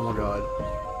guys. Oh my god.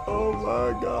 Oh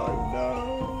my god,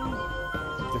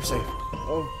 no. They're safe.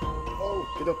 Oh,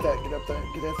 get up that, get up that,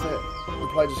 get up that. I'm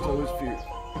probably just gonna lose a few.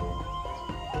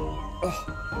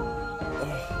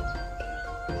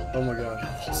 Oh my god, I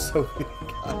lost so many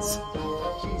guys.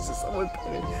 Jesus, I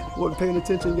wasn't paying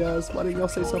attention, guys. Why didn't y'all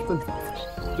say something?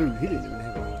 Dude, he didn't even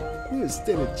have it. He didn't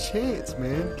stand a chance,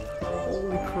 man.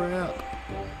 Holy crap.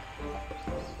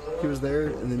 He was there,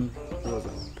 and then he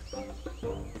wasn't.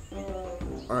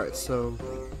 Alright, so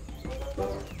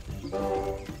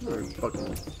I'm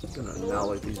fucking gonna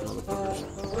annihilate these motherfuckers.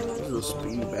 These little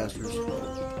speedy bastards.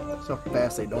 That's how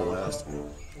fast they don't last.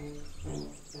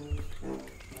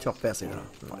 That's how fast they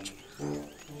don't. Watch.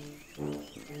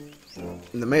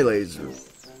 And the melees are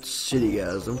shitty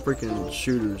guys. Them freaking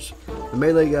shooters. The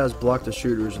melee guys block the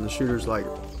shooters, and the shooters like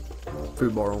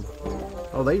food bar them.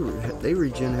 Oh, they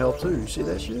regen health too. You see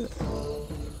that shit?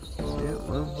 Yeah,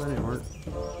 well, that didn't work.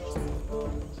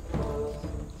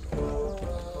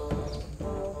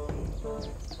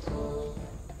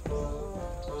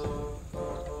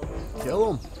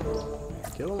 Kill him!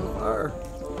 Kill him with fire!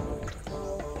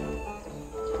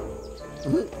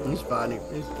 He's fighting.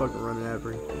 He's fucking running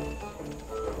after him.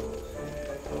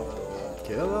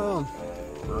 Kill him!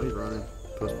 Oh, he's running.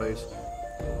 Post base.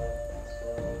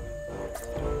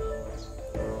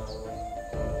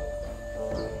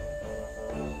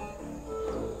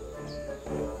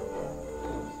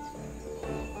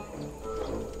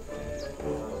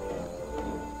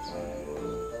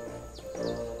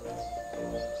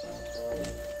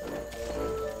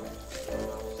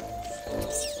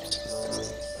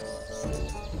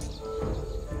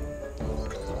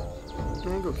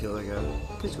 Man, go kill that guy.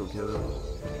 Please go kill him.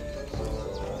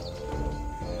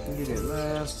 You didn't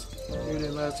last. You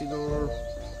didn't last, Igor.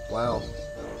 Wow.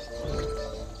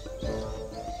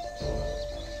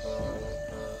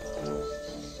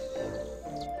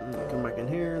 Come back in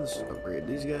here. Let's upgrade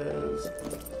these guys.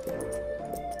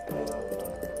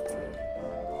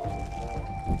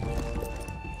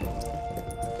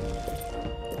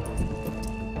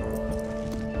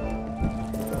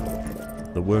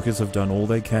 The workers have done all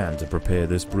they can to prepare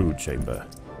this brood chamber.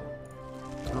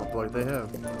 I don't feel like they have.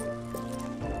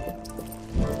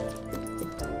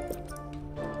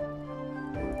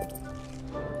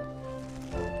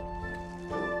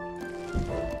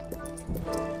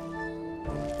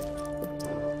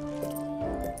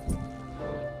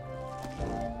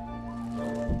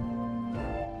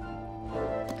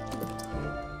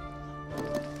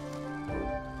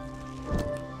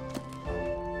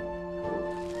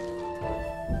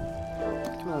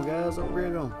 Come on, guys,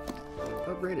 upgrade them.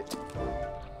 Upgrade it.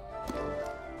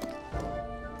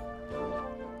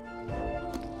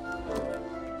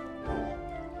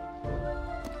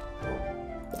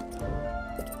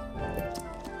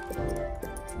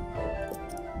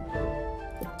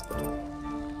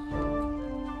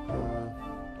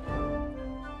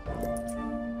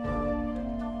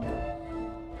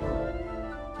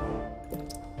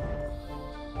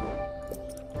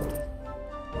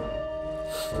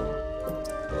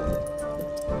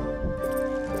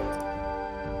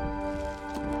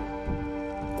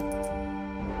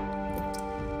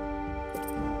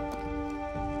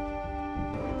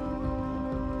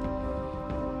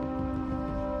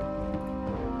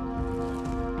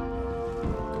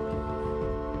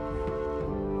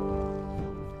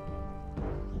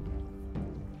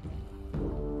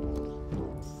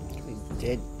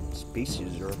 Dead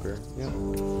species are up here. Yeah.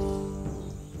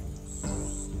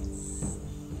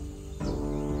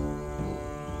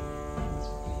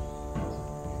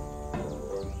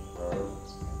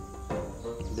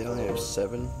 They only have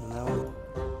 7 in that one.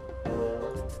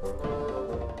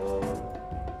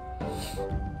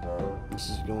 This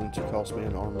is going to cost me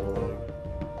an armor leg.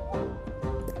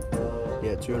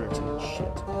 Yeah, 210.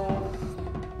 Shit.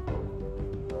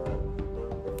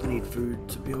 I need food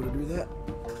to be able to do that.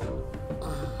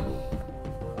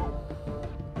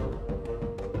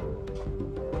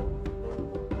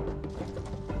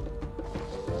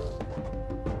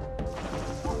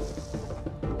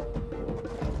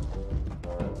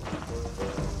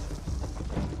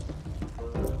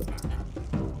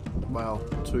 Wow,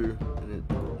 2, and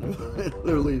it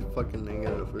literally fucking ain't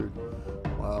got enough food.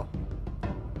 Wow.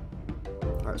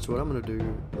 Alright, so what I'm gonna do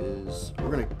is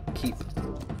we're gonna keep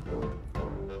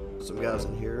some guys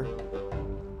in here.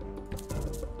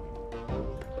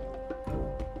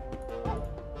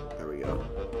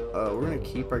 we're gonna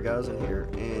keep our guys in here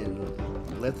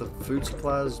and let the food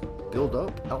supplies build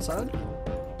up outside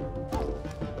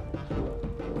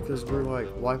because we're like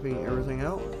wiping everything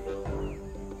out.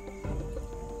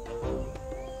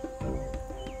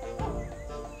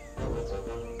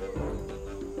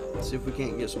 See if we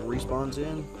can't get some respawns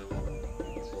in.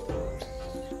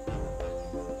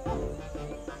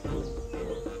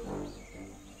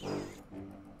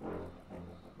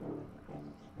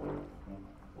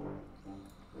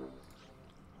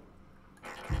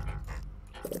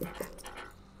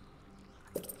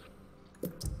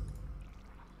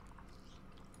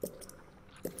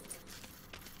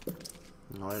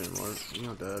 No, that didn't work. You're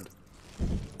not dead.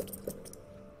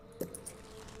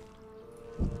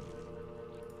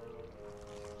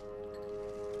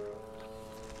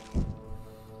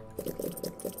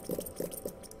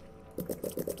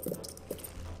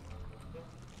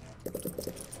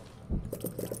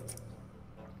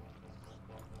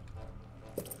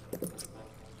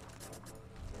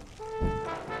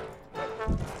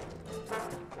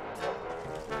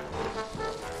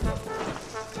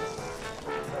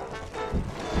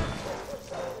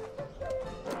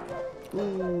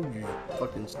 Ooh, you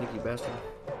fucking sneaky bastard.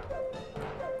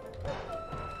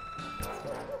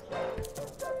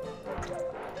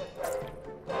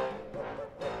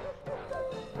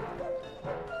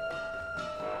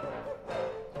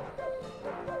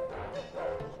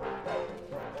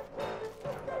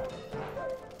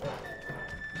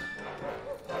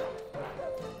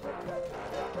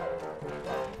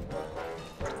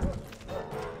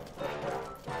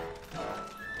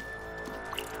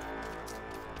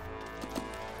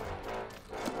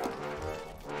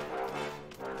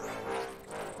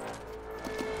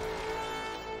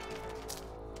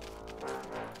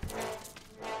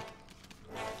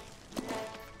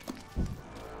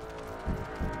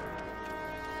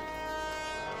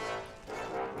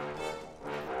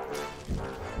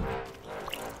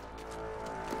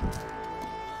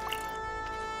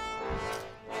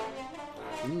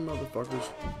 You motherfuckers.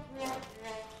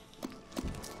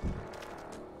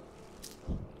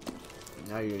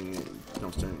 Now you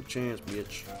don't stand a chance,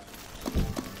 bitch.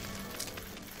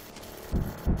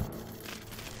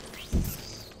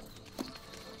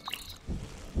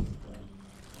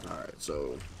 Alright,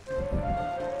 so...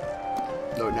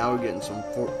 So now we're getting some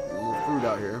more food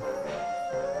out here.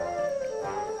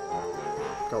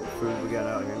 Look all the food we got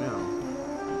out here now.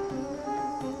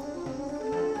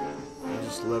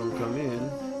 Just let them come in.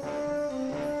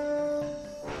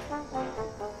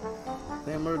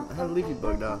 Damn, how did Leafy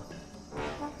Bug die?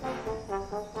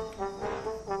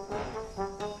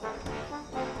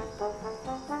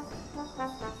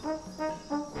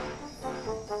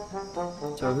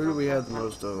 So who do we have the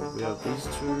most of? We have these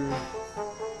two.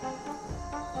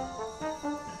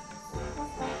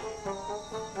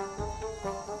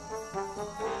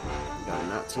 We got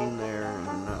 19 there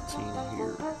and 19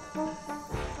 here.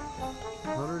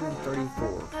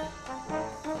 134.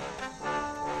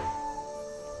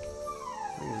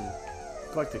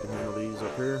 I like they can handle these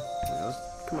up here. Yeah, let's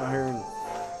come out here and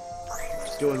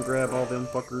just go and grab all them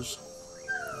fuckers.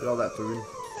 Get all that food.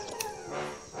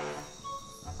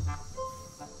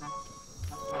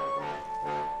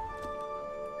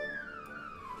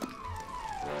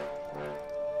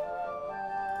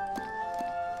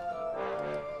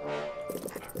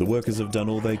 The workers have done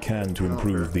all they can to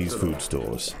improve these food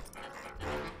stores.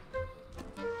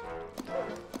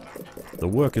 The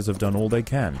workers have done all they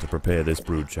can to prepare this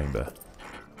brood chamber.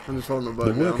 I'm just holding the The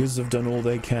button down. workers have done all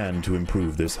they can to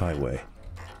improve this highway.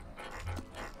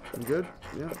 You good?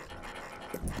 Yeah.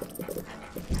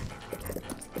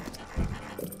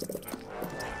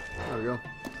 There we go.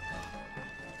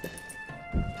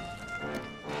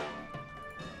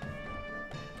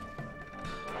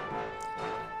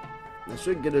 I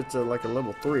should get it to like a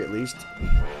level 3 at least.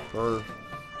 Or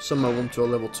some of them to a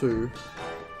level 2.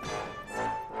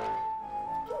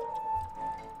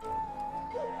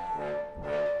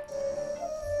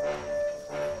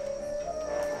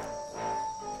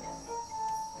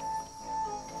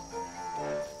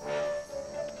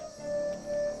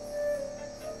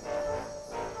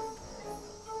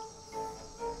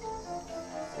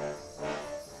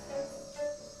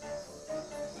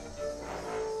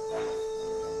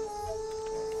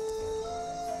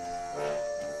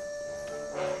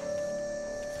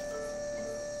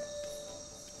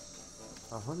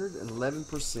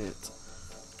 %.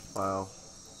 Wow.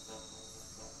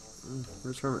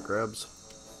 Where's hermit crabs?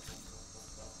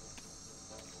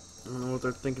 I don't know what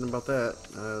they're thinking about that.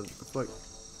 Looks like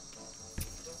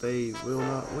they will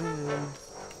not win.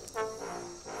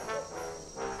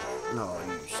 No,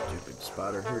 you stupid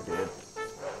spider, you're dead.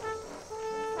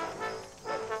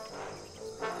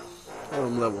 Oh,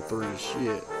 I'm level 3.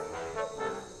 Shit.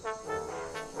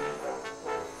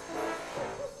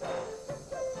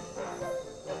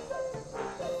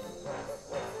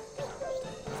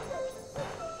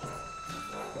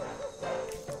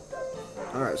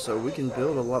 Alright, so we can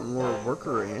build a lot more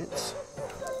worker ants.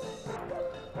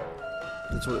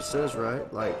 That's what it says,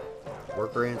 right? Like,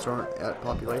 worker ants aren't at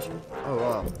population? Oh,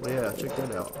 wow. Well, yeah, check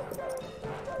that out.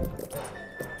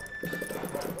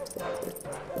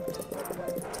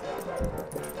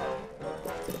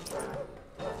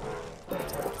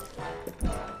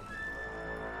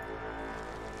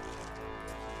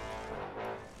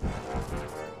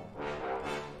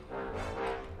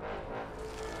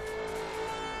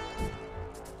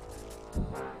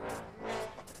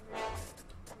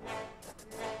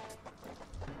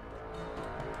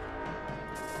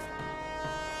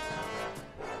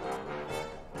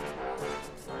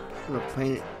 I'm gonna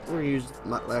paint it. We're gonna use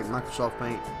like Microsoft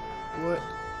Paint. What?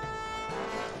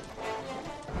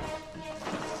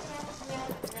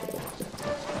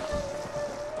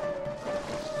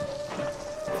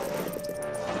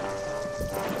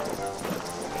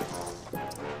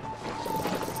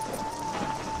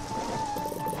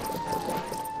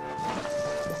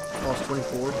 Cost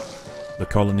 24. The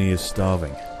colony is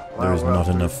starving. There is not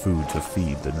enough food to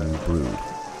feed the new brood.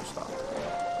 Stop.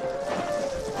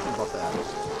 How about that?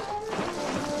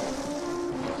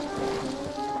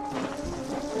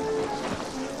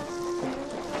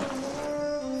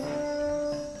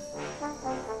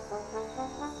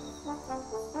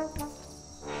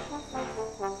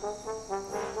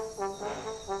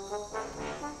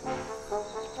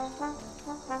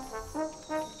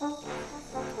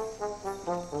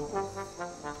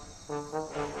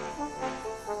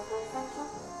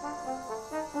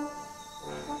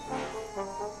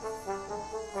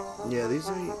 Yeah, these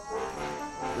ain't.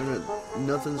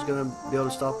 Nothing's gonna be able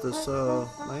to stop this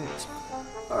lance.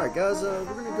 Alright, guys, we're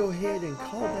gonna go ahead and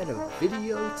call that a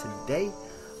video today.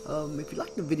 If you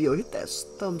like the video, hit that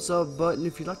thumbs up button.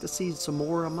 If you'd like to see some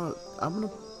more,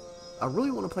 I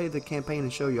really want to play the campaign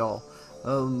and show y'all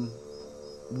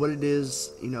what it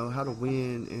is, you know, how to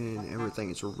win and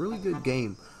everything. It's a really good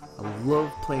game. I love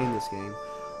playing this game.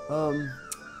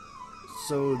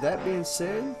 So that being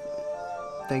said,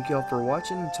 thank y'all for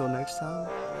watching. Until next time,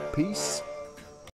 peace.